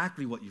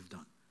exactly what you've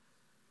done.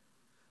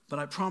 But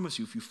I promise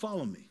you, if you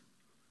follow me,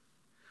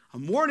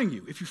 I'm warning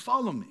you, if you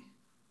follow me,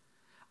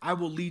 I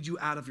will lead you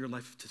out of your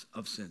life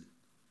of sin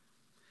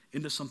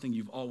into something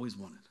you've always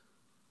wanted.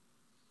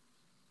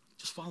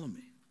 Just follow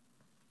me.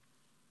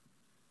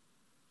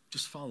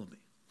 Just follow me.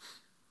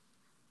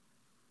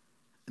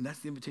 And that's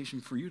the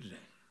invitation for you today.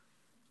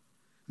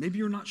 Maybe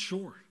you're not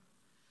sure.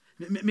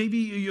 Maybe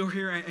you're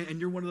here and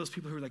you're one of those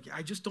people who are like,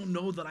 I just don't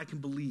know that I can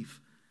believe.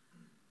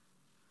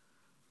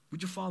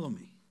 Would you follow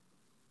me?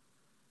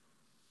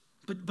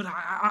 But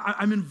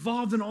I'm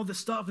involved in all this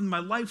stuff and my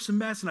life's a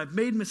mess and I've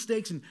made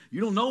mistakes and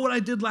you don't know what I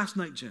did last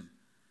night, Jim.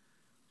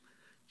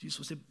 Jesus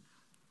will say,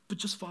 but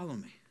just follow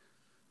me.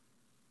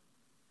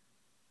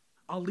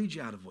 I'll lead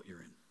you out of what you're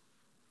in.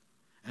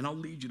 And I'll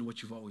lead you to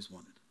what you've always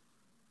wanted.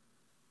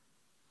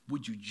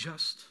 Would you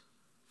just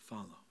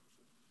follow?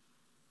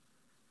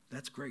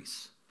 That's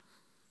grace.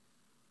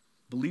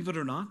 Believe it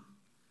or not,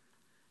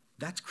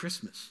 that's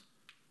Christmas.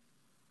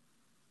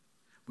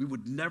 We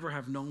would never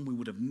have known, we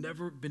would have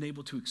never been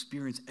able to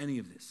experience any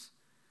of this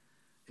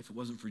if it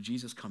wasn't for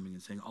Jesus coming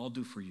and saying, I'll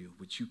do for you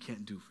what you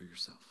can't do for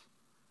yourself.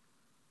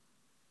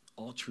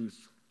 All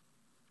truth,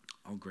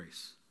 all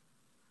grace,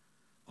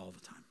 all the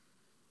time.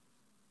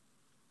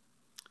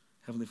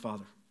 Heavenly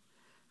Father,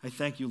 I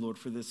thank you, Lord,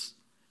 for this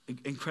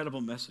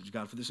incredible message,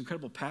 God, for this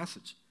incredible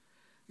passage.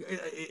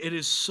 It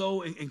is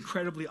so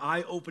incredibly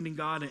eye-opening,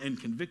 God,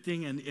 and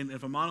convicting, and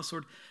if I'm honest,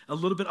 Lord, a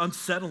little bit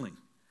unsettling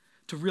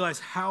to realize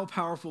how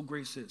powerful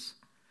grace is,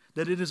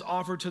 that it is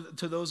offered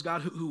to those,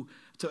 God, who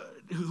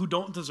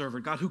don't deserve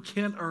it, God, who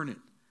can't earn it.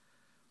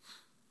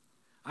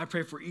 I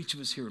pray for each of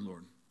us here,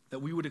 Lord, that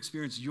we would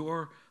experience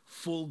your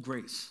full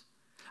grace.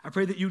 I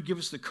pray that you would give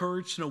us the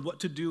courage to know what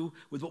to do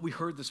with what we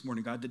heard this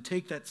morning, God, to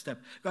take that step.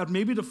 God,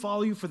 maybe to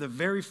follow you for the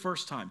very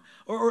first time,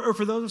 or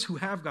for those who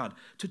have, God,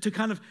 to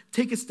kind of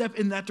take a step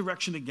in that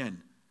direction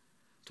again,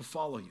 to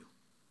follow you,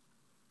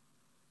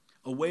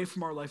 away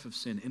from our life of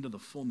sin into the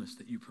fullness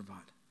that you provide.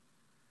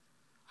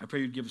 I pray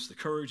you'd give us the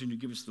courage and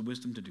you'd give us the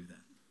wisdom to do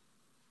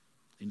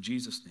that. In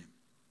Jesus' name,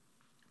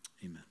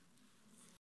 amen.